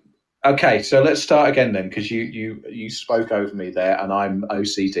 Renault. Okay, so let's start again then, because you spoke over me there, and I'm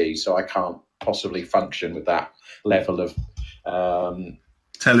OCD, so I can't possibly function with that level of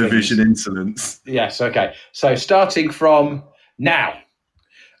television insolence. Yes, okay. So starting from now,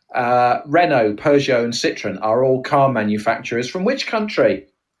 Renault, Peugeot, and Citroën are all car manufacturers from which country?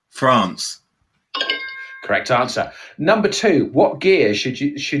 France. Correct answer. Number 2, what gear should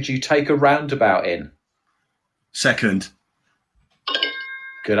you take a roundabout in? Second.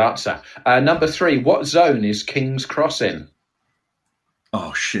 Good answer. Number 3, what zone is King's Cross in?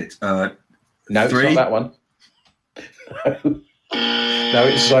 Oh, shit. No, 3? it's not that one. No,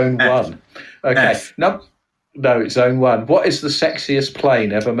 it's zone 1. Okay. F. No, it's zone 1. What is the sexiest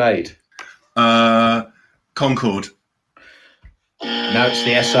plane ever made? Concorde. No, it's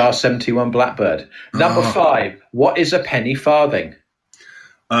the SR-71 Blackbird. Number 5, what is a penny farthing?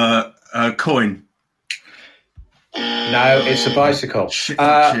 Coin. No, it's a bicycle. Shit.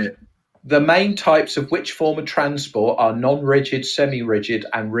 The main types of which form of transport are non-rigid, semi-rigid,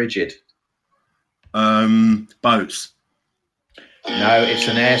 and rigid? Boats. No, it's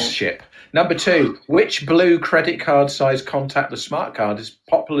an airship. Number 2, which blue credit card size contactless smart card is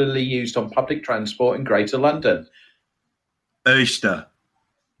popularly used on public transport in Greater London? Oyster.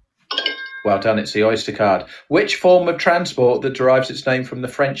 Well done, it's the Oyster card. Which form of transport that derives its name from the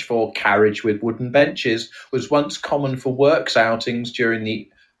French for carriage with wooden benches was once common for works outings during the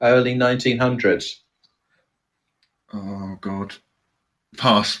early 1900s? Oh, God.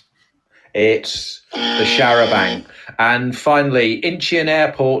 Pass. It's the Charabanc. And finally, Incheon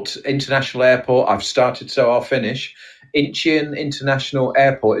Airport, International Airport. I've started, so I'll finish. Incheon International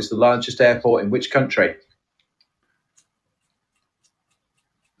Airport is the largest airport in which country?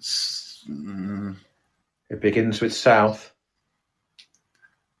 It begins with South.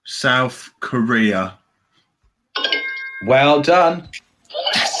 South Korea. Well done.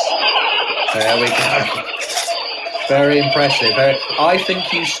 There we go. Very impressive. I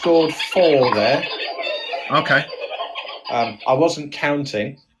think you scored 4 there. Okay. I wasn't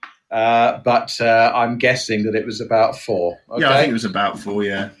counting, but I'm guessing that it was about 4. Okay? Yeah, I think it was about 4,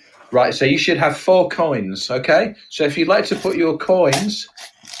 yeah. Right, so you should have 4 coins, okay? So if you'd like to put your coins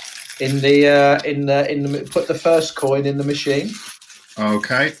in the put the first coin in the machine.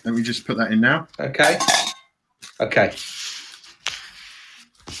 Okay, let me just put that in now. Okay.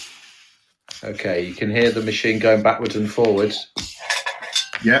 Okay, you can hear the machine going backwards and forwards.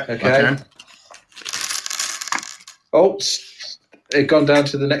 Yeah, okay. I can. Oh, it's gone down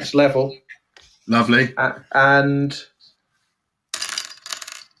to the next level. Lovely. And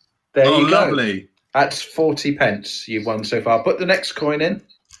there you go. Lovely. That's 40 pence you've won so far. Put the next coin in.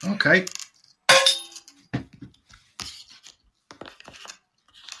 Okay.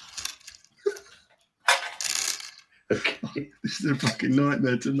 Okay. This is a fucking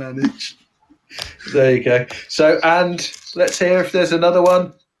nightmare to manage. There you go. So, and let's hear if there's another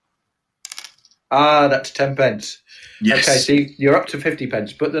one. That's 10 pence. Yes. Okay, so you're up to 50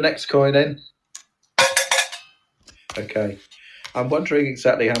 pence. Put the next coin in. Okay. I'm wondering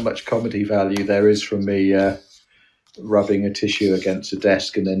exactly how much comedy value there is from me rubbing a tissue against a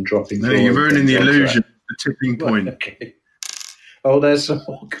desk and then dropping. No, you're ruining the illusion. The tipping point. Okay. Oh, there's some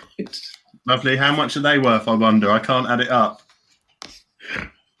more coins. Lovely. How much are they worth, I wonder? I can't add it up.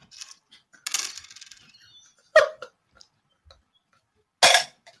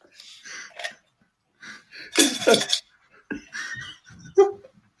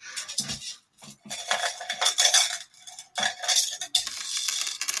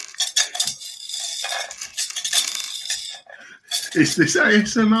 Is this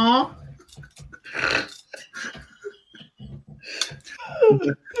ASMR?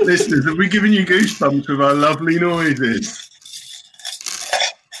 Listeners, have we given you goosebumps with our lovely noises?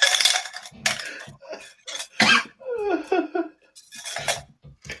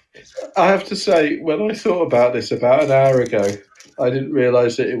 I have to say, when I thought about this about an hour ago, I didn't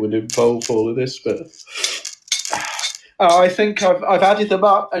realise that it would involve all of this, but I think I've added them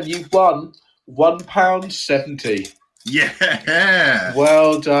up and you've won £1.70. Yeah.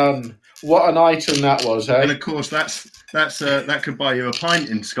 Well done. What an item that was, eh? And of course, that could buy you a pint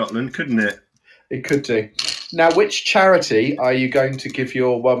in Scotland, couldn't it? It could do. Now, which charity are you going to give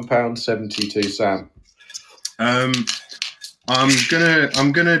your £1.70 to, Sam? I'm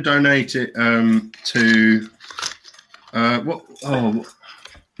gonna donate it to what? Oh,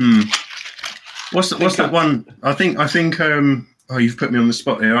 what's that one? I think. Oh, you've put me on the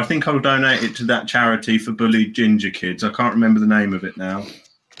spot here. I think I'll donate it to that charity for bullied ginger kids. I can't remember the name of it now.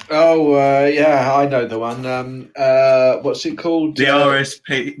 Oh, yeah, I know the one. What's it called? The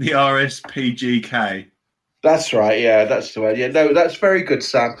RSPGK. That's right, yeah, that's the one. Yeah, no, that's very good,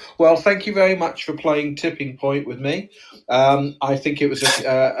 Sam. Well, thank you very much for playing Tipping Point with me. I think it was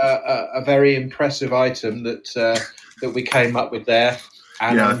a very impressive item that we came up with there,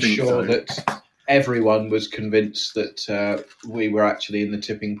 and I'm sure that everyone was convinced that we were actually in the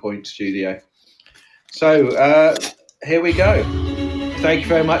Tipping Point studio. So here we go. Thank you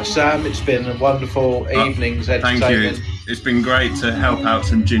very much, Sam. It's been a wonderful evening's entertainment. Thank you. It's been great to help out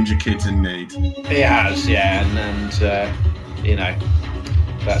some ginger kids in need. It has, yeah, and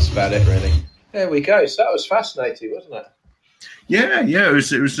that's about it, really. There we go. So that was fascinating, wasn't it? Yeah, it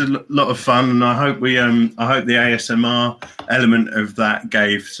was a lot of fun, and I hope the ASMR element of that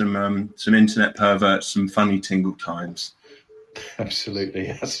gave some internet perverts some funny tingle times. Absolutely,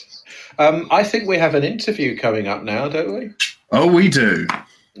 yes. I think we have an interview coming up now, don't we? Oh, we do.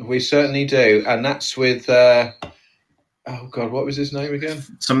 We certainly do, and that's with oh God, what was his name again?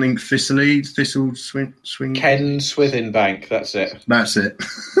 Something Thistle Swing. Ken Swithinbank. That's it.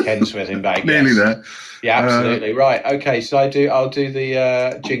 Ken Swithinbank. Nearly there. Yeah, absolutely right. Okay, so I'll do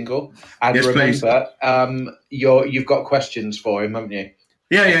the jingle, and yes, remember, you've got questions for him, haven't you?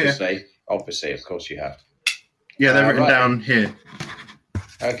 Obviously, of course you have. Yeah, they're written down here.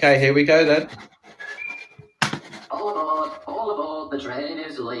 Okay, here we go then. All aboard, the train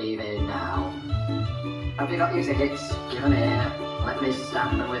is leaving now. Have you got your tickets? Give them here. Let me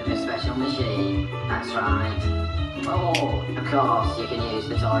stamp them with my special machine. That's right. Oh, of course, you can use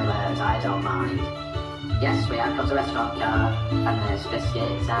the toilet, I don't mind. Yes, we have got a restaurant card, and there's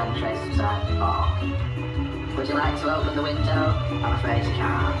biscuits and crisps and pork. Would you like to open the window? I'm afraid you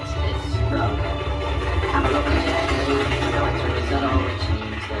can't. It's broken. Have a lovely journey. We're going through a tunnel, which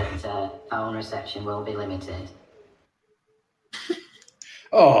means that phone reception will be limited.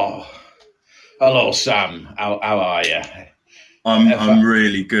 Oh, hello, Sam. How are you? I'm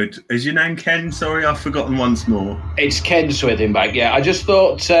really good. Is your name Ken? Sorry, I've forgotten once more. It's Ken Swithinbank, yeah. I just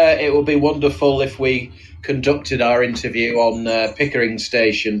thought it would be wonderful if we conducted our interview on Pickering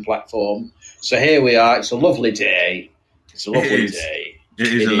Station platform. So here we are. It's a lovely day. It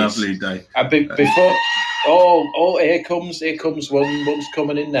is a lovely day. Before... here comes one's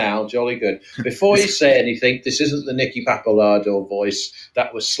coming in now. Jolly good. Before you say anything, this isn't the Nicky Pappalardo voice.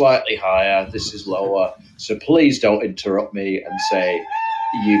 That was slightly higher. This is lower. So please don't interrupt me and say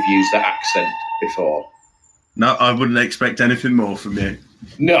you've used that accent before. No, I wouldn't expect anything more from you.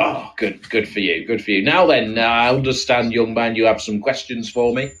 No, good for you. Good for you. Now then, I understand, young man, you have some questions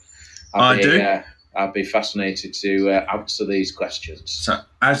for me. I do. I'd be fascinated to answer these questions. So,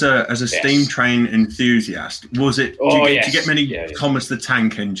 as a steam train enthusiast, was it? Did you get many Thomas the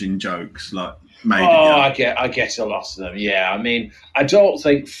Tank Engine jokes made? I get a lot of them. Yeah, I mean, I don't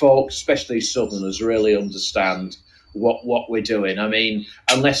think folks, especially Southerners, really understand what we're doing. I mean,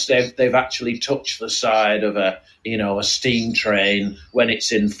 unless they've actually touched the side of a steam train when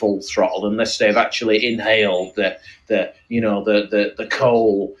it's in full throttle, unless they've actually inhaled the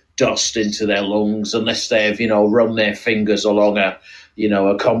coal dust into their lungs, unless they've run their fingers along a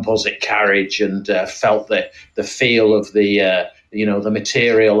composite carriage and felt the feel of the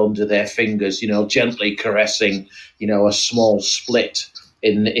material under their fingers, gently caressing a small split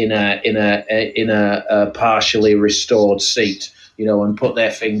in a partially restored seat, and put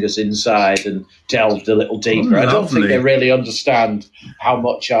their fingers inside and delved a little deeper. I don't think they really understand how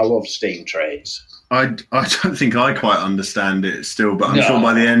much I love steam trains. I don't think I quite understand it still, but I'm sure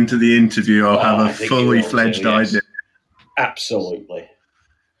by the end of the interview I'll have a fully fledged idea. Absolutely.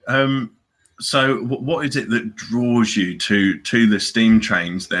 So what is it that draws you to the steam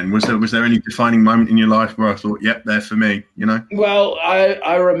trains then? Was there any defining moment in your life where I thought, yep, they're for me, Well,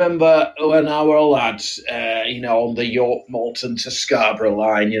 I remember when I were a lad, on the York Malton to Scarborough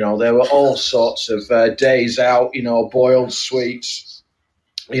line, there were all sorts of days out, boiled sweets,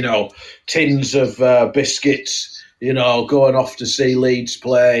 tins of biscuits, going off to see Leeds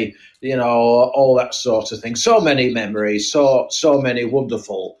play, all that sort of thing. So many memories, so many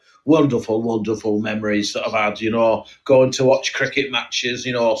wonderful memories that I've had, going to watch cricket matches,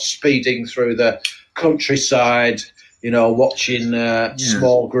 speeding through the countryside, watching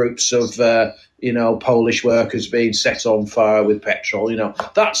small groups of Polish workers being set on fire with petrol.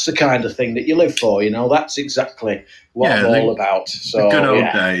 That's the kind of thing that you live for. That's exactly what I'm all about. So, the good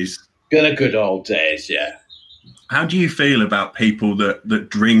old days. The good old days, yeah. How do you feel about people that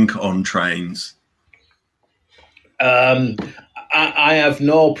drink on trains? I have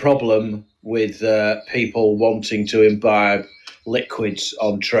no problem with people wanting to imbibe liquids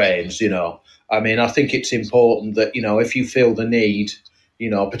on trains. I think it's important that, if you feel the need,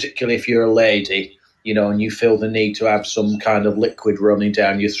 particularly if you're a lady, and you feel the need to have some kind of liquid running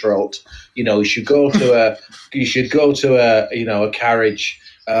down your throat, you should go to a carriage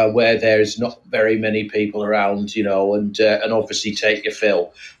where there's not very many people around, and obviously take your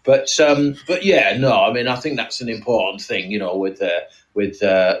fill. But yeah, no, I think that's an important thing, with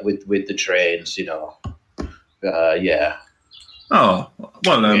the trains, yeah. Oh,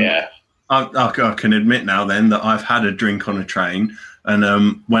 well, yeah. I can admit now then that I've had a drink on a train,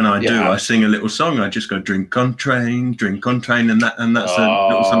 and when I do, I sing a little song. I just go drink on train, and that's a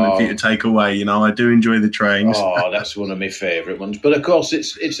little something for you to take away. I do enjoy the trains. Oh, that's one of my favourite ones. But of course,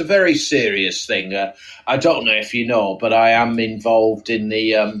 it's a very serious thing. I don't know if you know, but I am involved in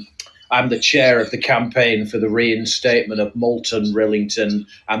the. I'm the chair of the campaign for the reinstatement of Moulton, Rillington,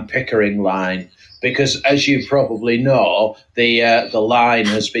 and Pickering line. Because, as you probably know, the line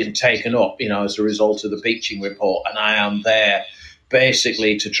has been taken up, as a result of the Beeching report, and I am there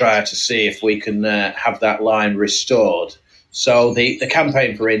basically to try to see if we can have that line restored. So the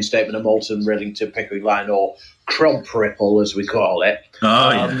campaign for reinstatement of Moulton, Rillington, Pickering line, or Crump Ripple, as we call it,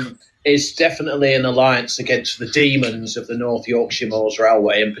 is definitely an alliance against the demons of the North Yorkshire Moors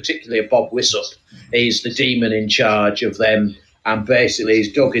Railway, and particularly Bob Wissop. He's the demon in charge of them. And basically,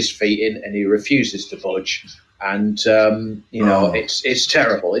 he's dug his feet in, and he refuses to budge. And it's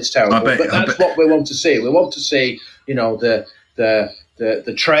terrible. It's terrible. But that's what we want to see. We want to see, the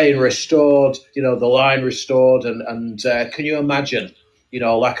train restored, the line restored, and can you imagine,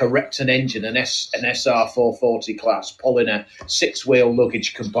 like a Repton engine, an SR 440 class pulling a 6-wheel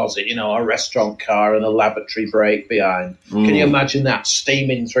luggage composite, a restaurant car and a lavatory brake behind. Can you imagine that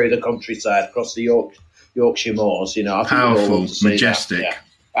steaming through the countryside across the Yorkshire Moors? I think powerful, majestic. Yeah,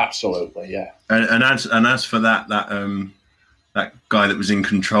 absolutely, yeah. And as for that guy that was in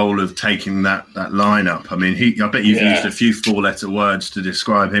control of taking that line up, I bet you've used a few 4-letter words to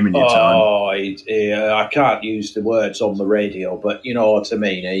describe him in your time. Oh, I can't use the words on the radio, but you know what I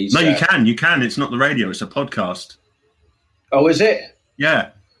mean. You can. It's not the radio; it's a podcast. Oh, is it? Yeah.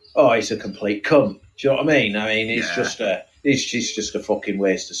 Oh, he's a complete cunt. Do you know what I mean? It's just a fucking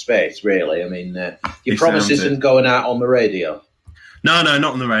waste of space, really. Your promise isn't going out on the radio. No,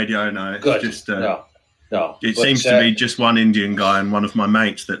 not on the radio. No, it's good. Just no. It seems to be just one Indian guy and one of my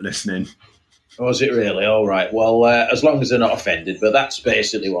mates that listening. Was it really? All right. Well, as long as they're not offended, but that's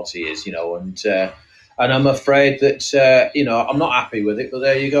basically what he is, and I'm afraid that I'm not happy with it. But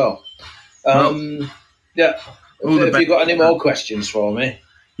there you go. Yeah. Have you got any more questions for me?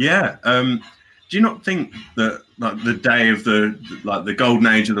 Yeah. Do you not think that the day of the golden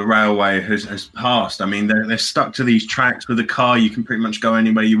age of the railway has passed? They're stuck to these tracks with a car. You can pretty much go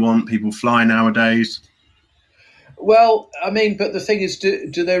anywhere you want. People fly nowadays. Well, but the thing is,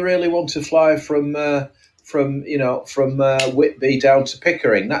 do they really want to fly from Whitby down to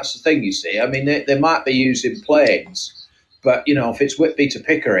Pickering? That's the thing, you see. They might be using planes, but if it's Whitby to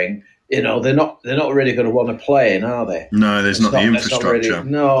Pickering, they're not really going to want a plane, are they? No, there's not the infrastructure.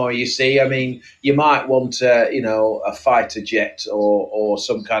 No, you see, you might want a fighter jet or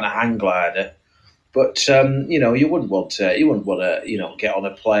some kind of hang glider, but you wouldn't want to get on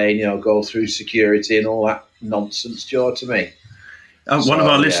a plane, go through security and all that nonsense. Do you know what I mean? One of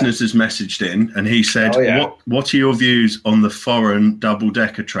our listeners has messaged in, and he said, "What are your views on the foreign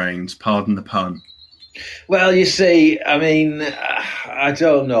double-decker trains? Pardon the pun." Well, you see, I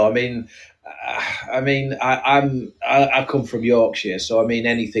don't know. I come from Yorkshire, so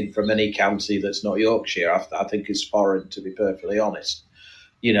anything from any county that's not Yorkshire, I think is foreign, to be perfectly honest.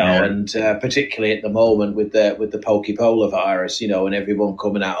 And particularly at the moment with the pokepolar virus, and everyone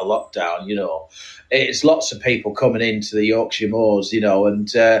coming out of lockdown, it's lots of people coming into the Yorkshire Moors, and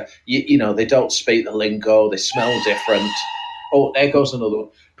they don't speak the lingo, they smell different. Oh, there goes another one.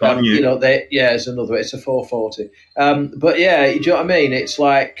 It's another. It's a 440. But yeah, do you know what I mean? It's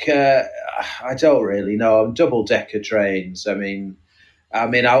like I don't really know. Double decker trains. I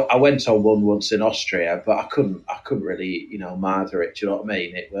went on one once in Austria, but I couldn't really, mother it. Do you know what I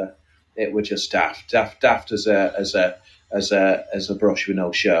mean? It were just daft as a brush with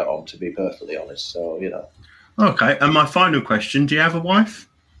no shirt on, to be perfectly honest. So Okay, and my final question: do you have a wife?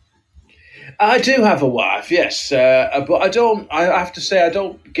 I do have a wife, yes, but I don't. I have to say, I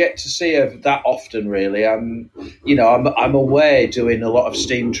don't get to see her that often. Really, I'm away doing a lot of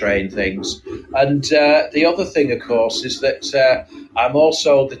steam train things, and the other thing, of course, is that I'm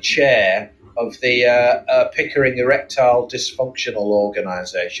also the chair of the Pickering Erectile Dysfunctional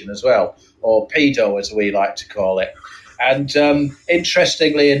Organisation as well, or PEDO as we like to call it. And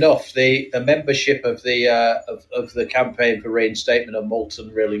interestingly enough, the membership of the campaign for reinstatement of Moulton,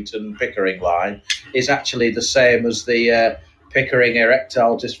 Rillington, Pickering line is actually the same as the Pickering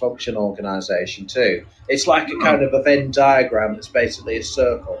Erectile Dysfunction Organisation too. It's like a kind of a Venn diagram that's basically a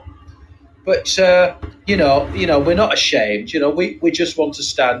circle. But we're not ashamed. We just want to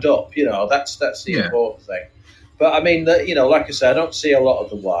stand up. That's the important thing. But I mean, like I said, I don't see a lot of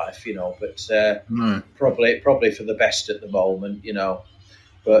the wife. But No. probably for the best at the moment.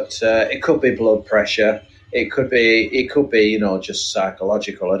 But it could be blood pressure. It could be just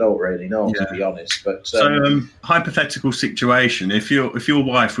psychological. I don't really know, to be honest. But hypothetical situation: if your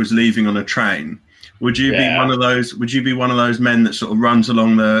wife was leaving on a train, would you be one of those? Would you be one of those men that sort of runs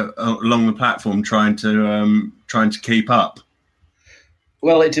along the platform trying to keep up?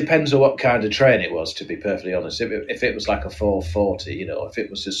 Well, it depends on what kind of train it was, to be perfectly honest. If it was like a 440, if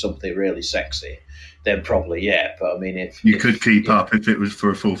it was just something really sexy, then probably, yeah. But I mean, if you could keep up if it was for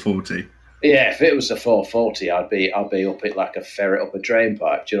a 440. Yeah, if it was a 440, I'd be up it like a ferret up a drain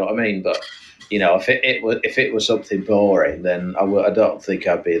pipe. Do you know what I mean? But if it was something boring, then I don't think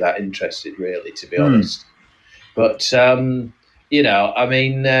I'd be that interested, really, to be honest. But I mean,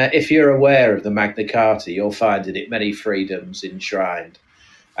 if you're aware of the Magna Carta, you'll find in it many freedoms enshrined.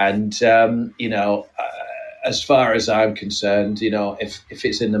 And, as far as I'm concerned, if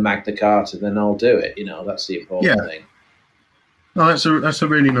it's in the Magna Carta, then I'll do it. That's the important thing. No, that's a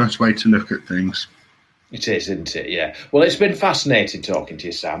really nice way to look at things. It is, isn't it? Yeah. Well, it's been fascinating talking to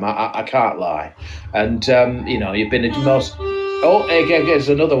you, Sam. I can't lie. And, you've been a most... Oh, again, there's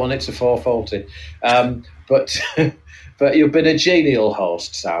another one. It's a 440. But you've been a genial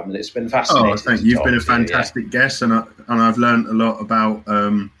host, Sam, and it's been fascinating. Oh, thank you. You've been a fantastic guest, and I've learned a lot about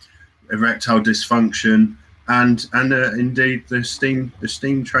erectile dysfunction and indeed the steam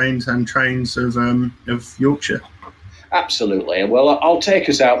trains and trains of Yorkshire. Absolutely. Well, I'll take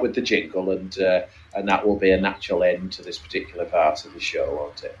us out with the jingle, and that will be a natural end to this particular part of the show,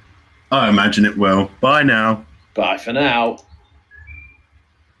 won't it? I imagine it will. Bye now. Bye for now.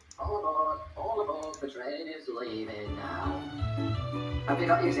 All aboard, the train is leaving now. Have you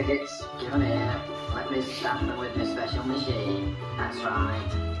got your tickets? Give them here. Let me stamp them with my special machine. That's right.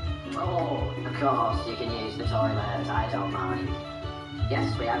 Oh, of course, you can use the toilet, I don't mind.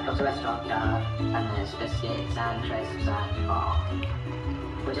 Yes, we have got a restaurant card, and there's biscuits and crisps and pork.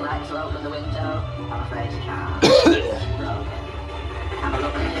 Would you like to open the window? I'm afraid you can't. It's broken. Have a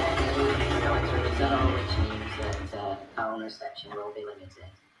look at it. We're going through the zone, which means that phone reception will be limited.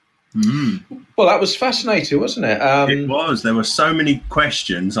 Well, that was fascinating, wasn't it? It was. There were so many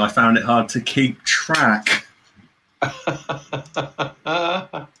questions, I found it hard to keep track. That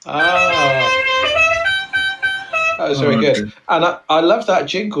was very good. And I love that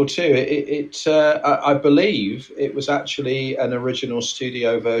jingle too. I believe it was actually an original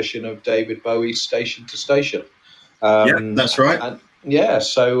studio version of David Bowie's Station to Station. That's right.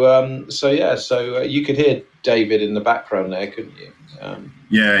 So you could hear David in the background there, couldn't you?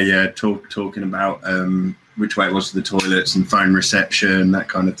 Talking about which way it was to the toilets and phone reception, that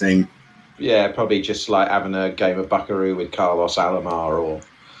kind of thing. Yeah, probably just like having a game of Buckaroo with Carlos Alomar or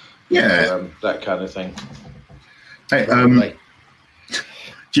that kind of thing. Hey, do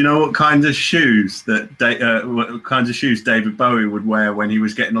you know what kinds of shoes David Bowie would wear when he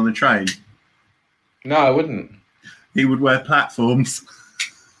was getting on the train? No, I wouldn't. He would wear platforms.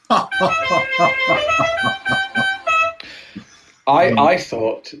 I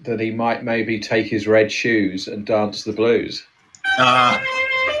thought that he might maybe take his red shoes and dance the blues.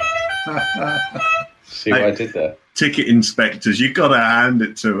 See what I did there? Ticket inspectors, you got to hand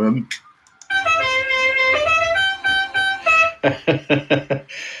it to them.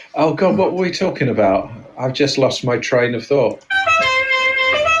 Oh God, what were we talking about? I've just lost my train of thought.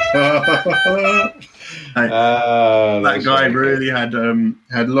 That guy really had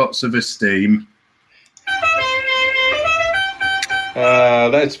lots of esteem.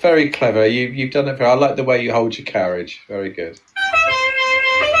 That's very clever. You've done it. I like the way you hold your carriage. Very good.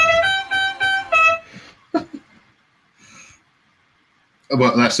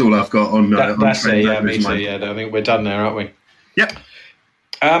 Well, that's all I've got on. That's it. Yeah, me too. Yeah, I think we're done there, aren't we? Yep.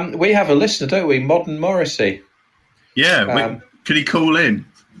 We have a listener, don't we? Modern Morrissey. Yeah. Could he call in?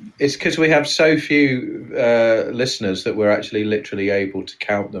 It's because we have so few listeners that we're actually literally able to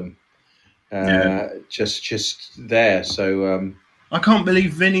count them just there. So I can't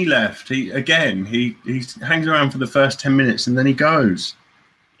believe Vinny left. He hangs around for the first 10 minutes and then he goes.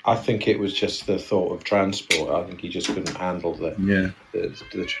 I think it was just the thought of transport. I think he just couldn't handle the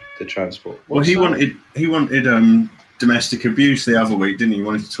transport. Well, he wanted domestic abuse the other week, didn't he? He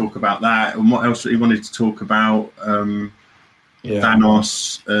wanted to talk about that, and what else? He wanted to talk about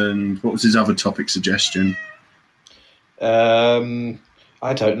Thanos, and what was his other topic suggestion?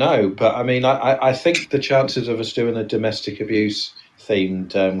 I don't know, but I mean, I think the chances of us doing a domestic abuse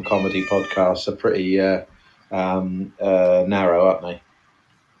themed comedy podcast are pretty narrow, aren't they?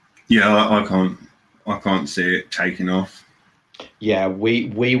 Yeah, I can't see it taking off. Yeah,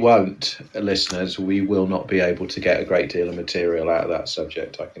 we won't, listeners. We will not be able to get a great deal of material out of that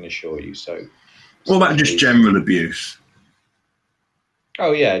subject, I can assure you. So, what about just general abuse?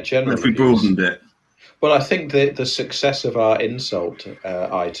 Oh yeah, general. If we broadened it. Well, I think that the success of our insult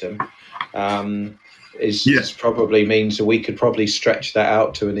item is probably means that we could probably stretch that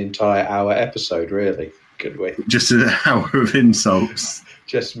out to an entire hour episode. Really, could we? Just an hour of insults.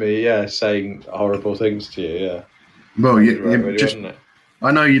 Just me, saying horrible things to you. Yeah. Well,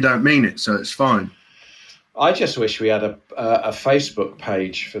 I know you don't mean it, so it's fine. I just wish we had a Facebook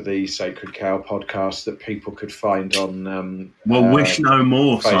page for the Sacred Cow podcast that people could find on. Wish no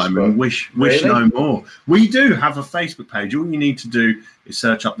more, Facebook. Simon. Wish really? No more. We do have a Facebook page. All you need to do is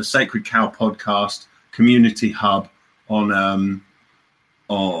search up the Sacred Cow podcast community hub on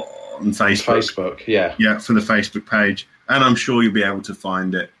Facebook. Facebook, yeah, for the Facebook page, and I'm sure you'll be able to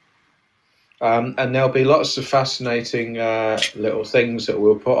find it. And there'll be lots of fascinating little things that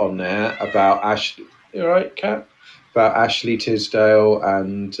we'll put on there about Ashley. You all right, Kat? About Ashley Tisdale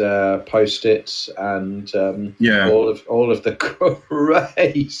and Post-its and all of the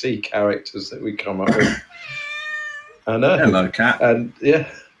crazy characters that we come up with. I know. Hello, Kat. And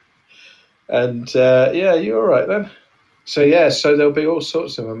you're all right then. So there'll be all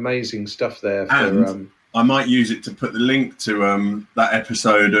sorts of amazing stuff there. I might use it to put the link to that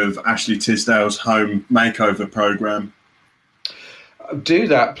episode of Ashley Tisdale's home makeover program. Do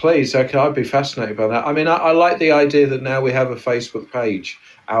that, please. Okay, I'd be fascinated by that. I mean, I like the idea that now we have a Facebook page.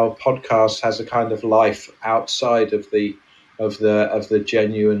 Our podcast has a kind of life outside of the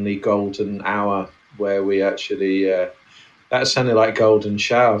genuinely golden hour where we actually. That sounded like golden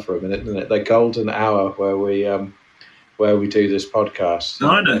shower for a minute, didn't it? The golden hour where we do this podcast.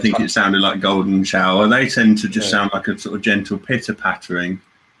 No, I don't think it sounded like golden shower. They tend to just sound like a sort of gentle pitter pattering.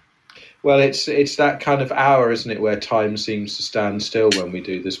 Well, it's that kind of hour, isn't it, where time seems to stand still when we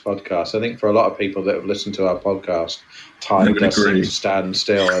do this podcast. I think for a lot of people that have listened to our podcast, time does seem to stand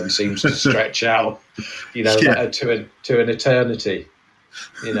still and seems to stretch out, to an eternity.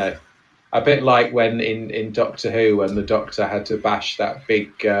 A bit like when in Doctor Who, when the Doctor had to bash that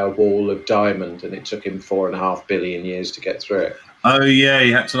big wall of diamond, and it took him 4.5 billion years to get through it. Oh yeah,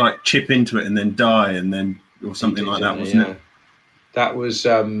 he had to chip into it and then die, and then or something like that, wasn't it? That was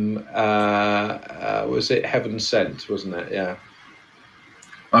it Heaven Sent, wasn't it? Yeah.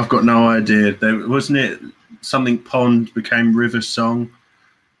 I've got no idea. Wasn't it something pond became river song?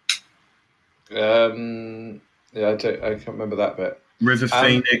 I can't remember that bit. River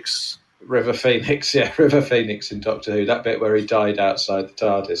Phoenix. River Phoenix in Doctor Who. That bit where he died outside the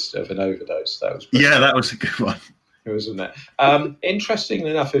TARDIS of an overdose. That was that was a good one. Wasn't it?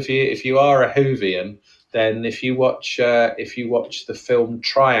 Interestingly enough, if you are a Whovian, then if you watch the film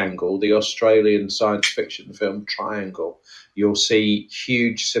Triangle, the Australian science fiction film Triangle, you'll see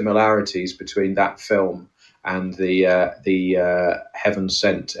huge similarities between that film and the Heaven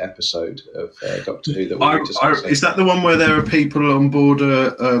Sent episode of Doctor Who that we were discussing. Is that the one where there are people on board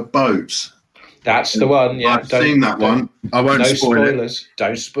a boat? That's the one. Yeah, I've seen that one. I won't spoil it.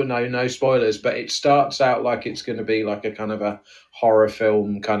 No spoilers. But it starts out like it's going to be like a kind of a horror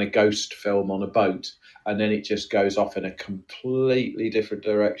film, kind of ghost film on a boat, and then it just goes off in a completely different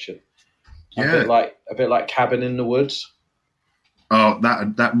direction. Yeah, a bit like Cabin in the Woods. Oh,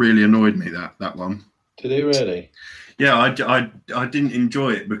 that really annoyed me. That one. Did it really? Yeah, I didn't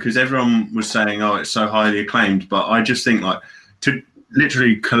enjoy it because everyone was saying, "Oh, it's so highly acclaimed," but I just think to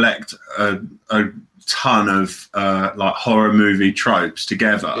literally collect a ton of horror movie tropes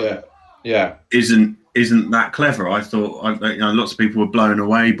together. Yeah. Isn't that clever? I thought lots of people were blown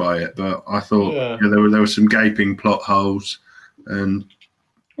away by it, but I thought there were some gaping plot holes, and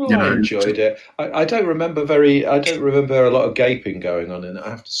I enjoyed it. I don't remember a lot of gaping going on in it, I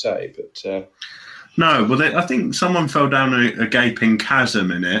have to say, but. No, well, I think someone fell down a gaping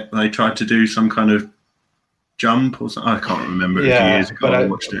chasm in it. They tried to do some kind of jump or something. I can't remember. It was years ago I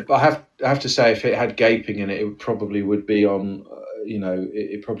watched it. I have to say, if it had gaping in it, it probably would be on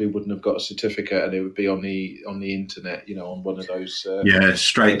it probably wouldn't have got a certificate, and it would be on the internet, on one of those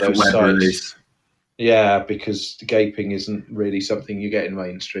straight to web sites. release. Yeah, because gaping isn't really something you get in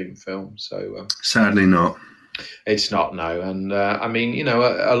mainstream film. So sadly not. It's not, no. And I mean,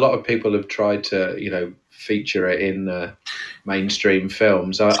 a lot of people have tried to, feature it in mainstream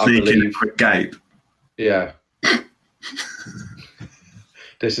films. I believe. A quick gape. Yeah.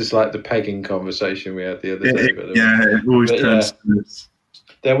 This is like the pegging conversation we had the other day. It always turns to this.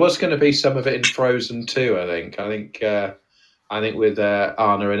 There was going to be some of it in Frozen 2, I think. I think with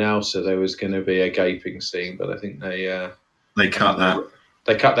Anna and Elsa, there was going to be a gaping scene, but I think they cut that.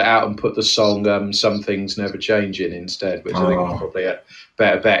 They cut that out and put the song "Some Things Never Change" in instead, which I think is probably a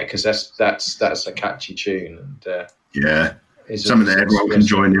better bet, because that's a catchy tune, and something that everyone can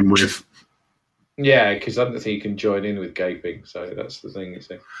join in with. Yeah, because I don't think you can join in with gaping, so that's the thing, you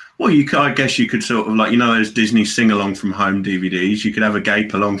see. Well, I guess you could sort of those Disney sing along from home DVDs. You could have a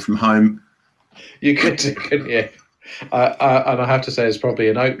gape along from home. You could, couldn't you? And I have to say, there's probably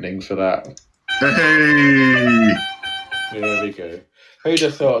an opening for that. Hey, yeah, there we go. Who'd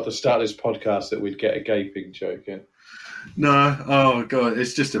have thought at the start of this podcast that we'd get a gaping joke in? No, oh God,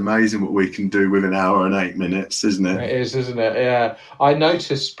 it's just amazing what we can do with an hour and 8 minutes, isn't it? It is, isn't it? Yeah. I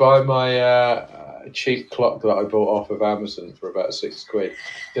noticed by my cheap clock that I bought off of Amazon for about £6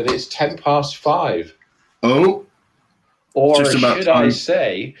 that it's 5:10. Oh. Or should I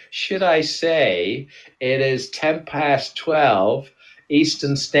say it is 12:10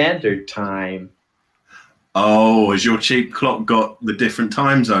 Eastern Standard Time? Oh, has your cheap clock got the different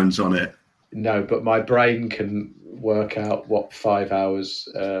time zones on it? No, but my brain can work out what 5 hours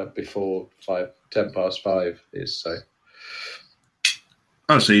before 5:10 is. So.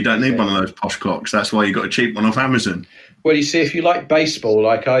 Oh, so you don't need one of those posh clocks. That's why you got a cheap one off Amazon. Well, you see, if you like baseball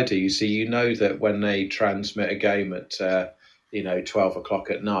like I do, you know that when they transmit a game at 12 o'clock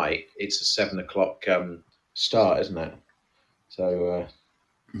at night, it's a 7 o'clock start, isn't it? So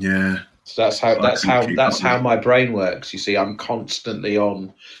yeah. So that's how my brain works. You see, I'm constantly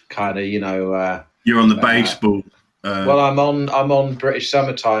on kind of You're on the baseball. Well, I'm on British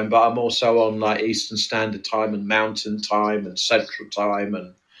summertime, but I'm also on like Eastern Standard Time and Mountain Time and Central Time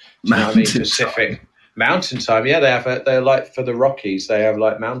and Pacific. Time. Mountain Time, yeah, they're like for the Rockies, they have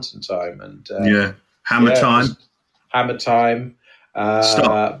like Mountain Time and Hammer Time. Hammer Time.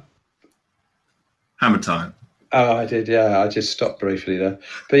 Stop. Hammer Time. Oh, I did, yeah. I just stopped briefly there.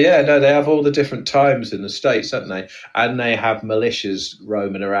 But yeah, no, they have all the different times in the States, don't they? And they have militias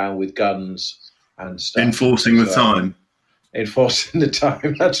roaming around with guns and stuff. Enforcing the time. Enforcing the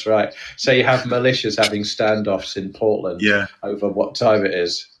time, that's right. So you have militias having standoffs in Portland over what time it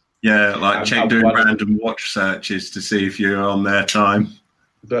is. Yeah, like doing random watch searches to see if you're on their time.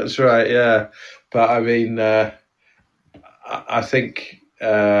 That's right, yeah. But I mean, I think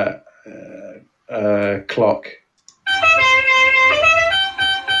clock.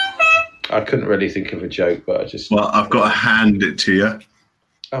 I couldn't really think of a joke, but I just... Well, I've got to hand it to you.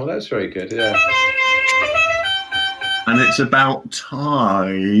 Oh, that's very good, yeah. And it's about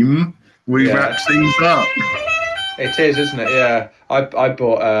time we wrap things up. It is, isn't it? Yeah. I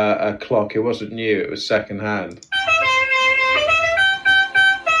bought a clock. It wasn't new. It was second-hand.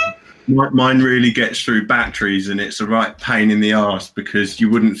 Mine really gets through batteries, and it's a right pain in the arse because you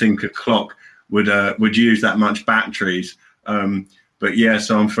wouldn't think a clock would use that much batteries. But yeah,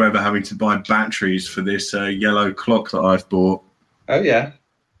 so I'm forever having to buy batteries for this yellow clock that I've bought. Oh, yeah.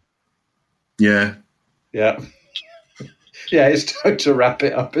 Yeah. Yeah. Yeah, it's time to wrap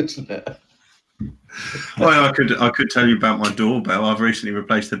it up, isn't it? Well, I could tell you about my doorbell. I've recently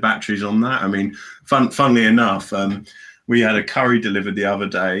replaced the batteries on that. I mean, funnily enough, we had a curry delivered the other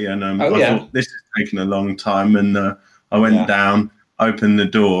day, and I thought this is taking a long time, and I went down, opened the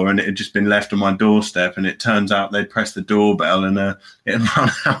door, and it had just been left on my doorstep, and it turns out they'd pressed the doorbell, and it had run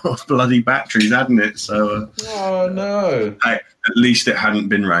out of bloody batteries, hadn't it? So, oh no! At least it hadn't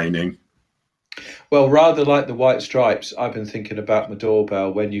been raining. Well, rather like the White Stripes, I've been thinking about my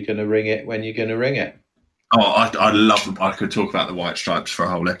doorbell. When you're going to ring it? When you're going to ring it? Oh, I love. I could talk about the White Stripes for a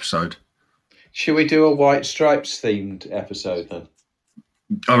whole episode. Should we do a White Stripes themed episode then?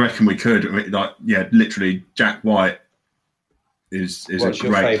 I reckon we could. I mean, literally, Jack White is a great person. What's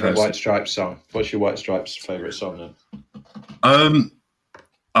your favourite White Stripes song? What's your White Stripes favourite song then?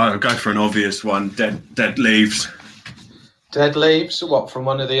 I'll go for an obvious one. Dead Leaves. Dead Leaves? What, from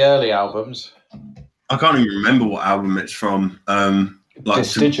one of the early albums? I can't even remember what album it's from.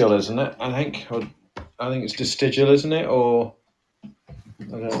 Vestigial, isn't it? I think it's Vestigial, isn't it? Or I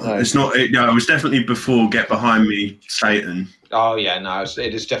don't know. It's not. It was definitely before Get Behind Me, Satan. Oh yeah, no,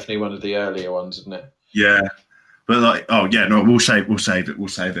 it is definitely one of the earlier ones, isn't it? Yeah, But like, oh yeah, no, we'll save it. We'll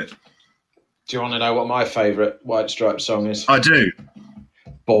save it. Do you want to know what my favourite White Stripes song is? I do.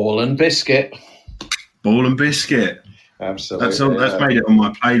 Ball and Biscuit. Ball and Biscuit. Absolutely. That's made it on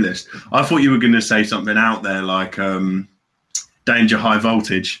my playlist. I thought you were going to say something out there like Danger High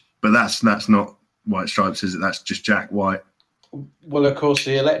Voltage, but that's not White Stripes, is it? That's just Jack White. Well, of course,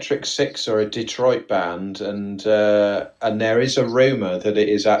 the Electric Six are a Detroit band, and there is a rumour that it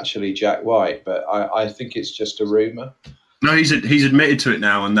is actually Jack White, but I think it's just a rumour. No, he's admitted to it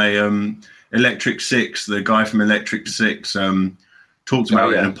now, and they Electric Six, the guy from Electric Six, talked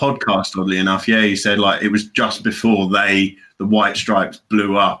about it in a podcast. Oddly enough, yeah, he said like it was just before the White Stripes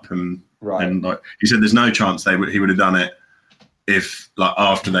blew up, and like he said, there's no chance he would have done it if like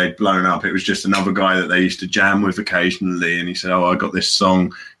after they'd blown up. It was just another guy that they used to jam with occasionally, and he said, "Oh, I got this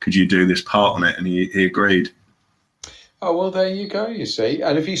song. Could you do this part on it?" And he agreed. Oh, well, there you go. You see,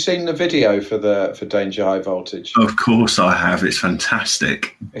 and have you seen the video for Danger High Voltage? Of course, I have. It's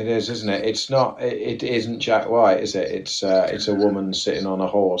fantastic. It is, isn't it? It's not. It isn't Jack White, is it? It's a woman sitting on a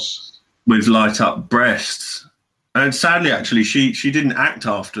horse with light up breasts. And sadly, actually, she didn't act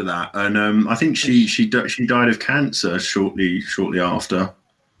after that, and I think she died of cancer shortly after.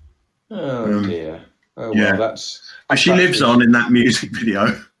 Oh dear. Oh yeah. Well, that's. But she lives on in that music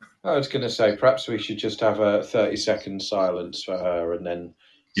video. I was going to say, perhaps we should just have a 30-second silence for her and then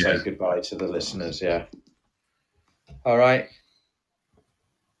say goodbye to the listeners. Yeah. All right.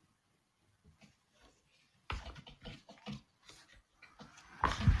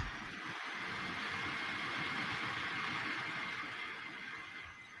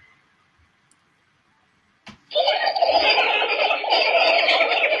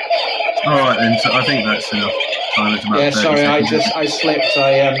 All right, then. So I think that's enough time. Yeah, sorry, I slipped.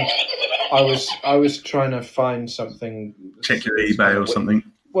 I was trying to find something. Check your eBay or something.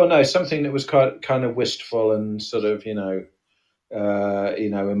 Well, no, something that was kind of wistful and sort of, emotive.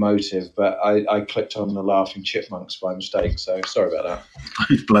 But I clicked on the Laughing Chipmunks by mistake. So sorry about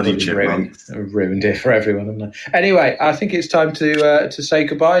that. Bloody chipmunks! Ruined it for everyone, haven't I? Anyway, I think it's time to say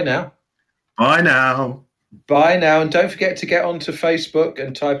goodbye now. Bye now. Bye now, and don't forget to get onto Facebook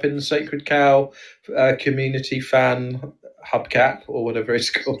and type in the Sacred Cow Community Fan Hubcap or whatever it's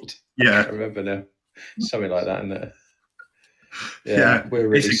called. Yeah, I can't remember now. Something like that, isn't it? Yeah, we're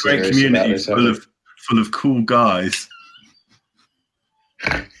really it's a great community full of cool guys.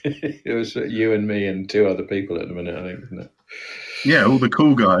 It was you and me and two other people at the minute, I think, isn't it? Yeah, all the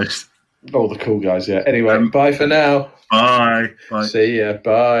cool guys. All the cool guys. Yeah. Anyway, bye for now. Bye. Bye. See ya.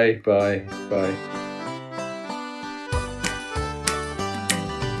 Bye. Bye. Bye.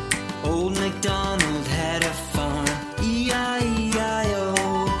 Old MacDonald had a farm, E-I-E-I-O,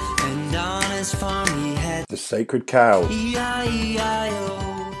 and on his farm he had the Sacred Cow. E-I-E-I-O.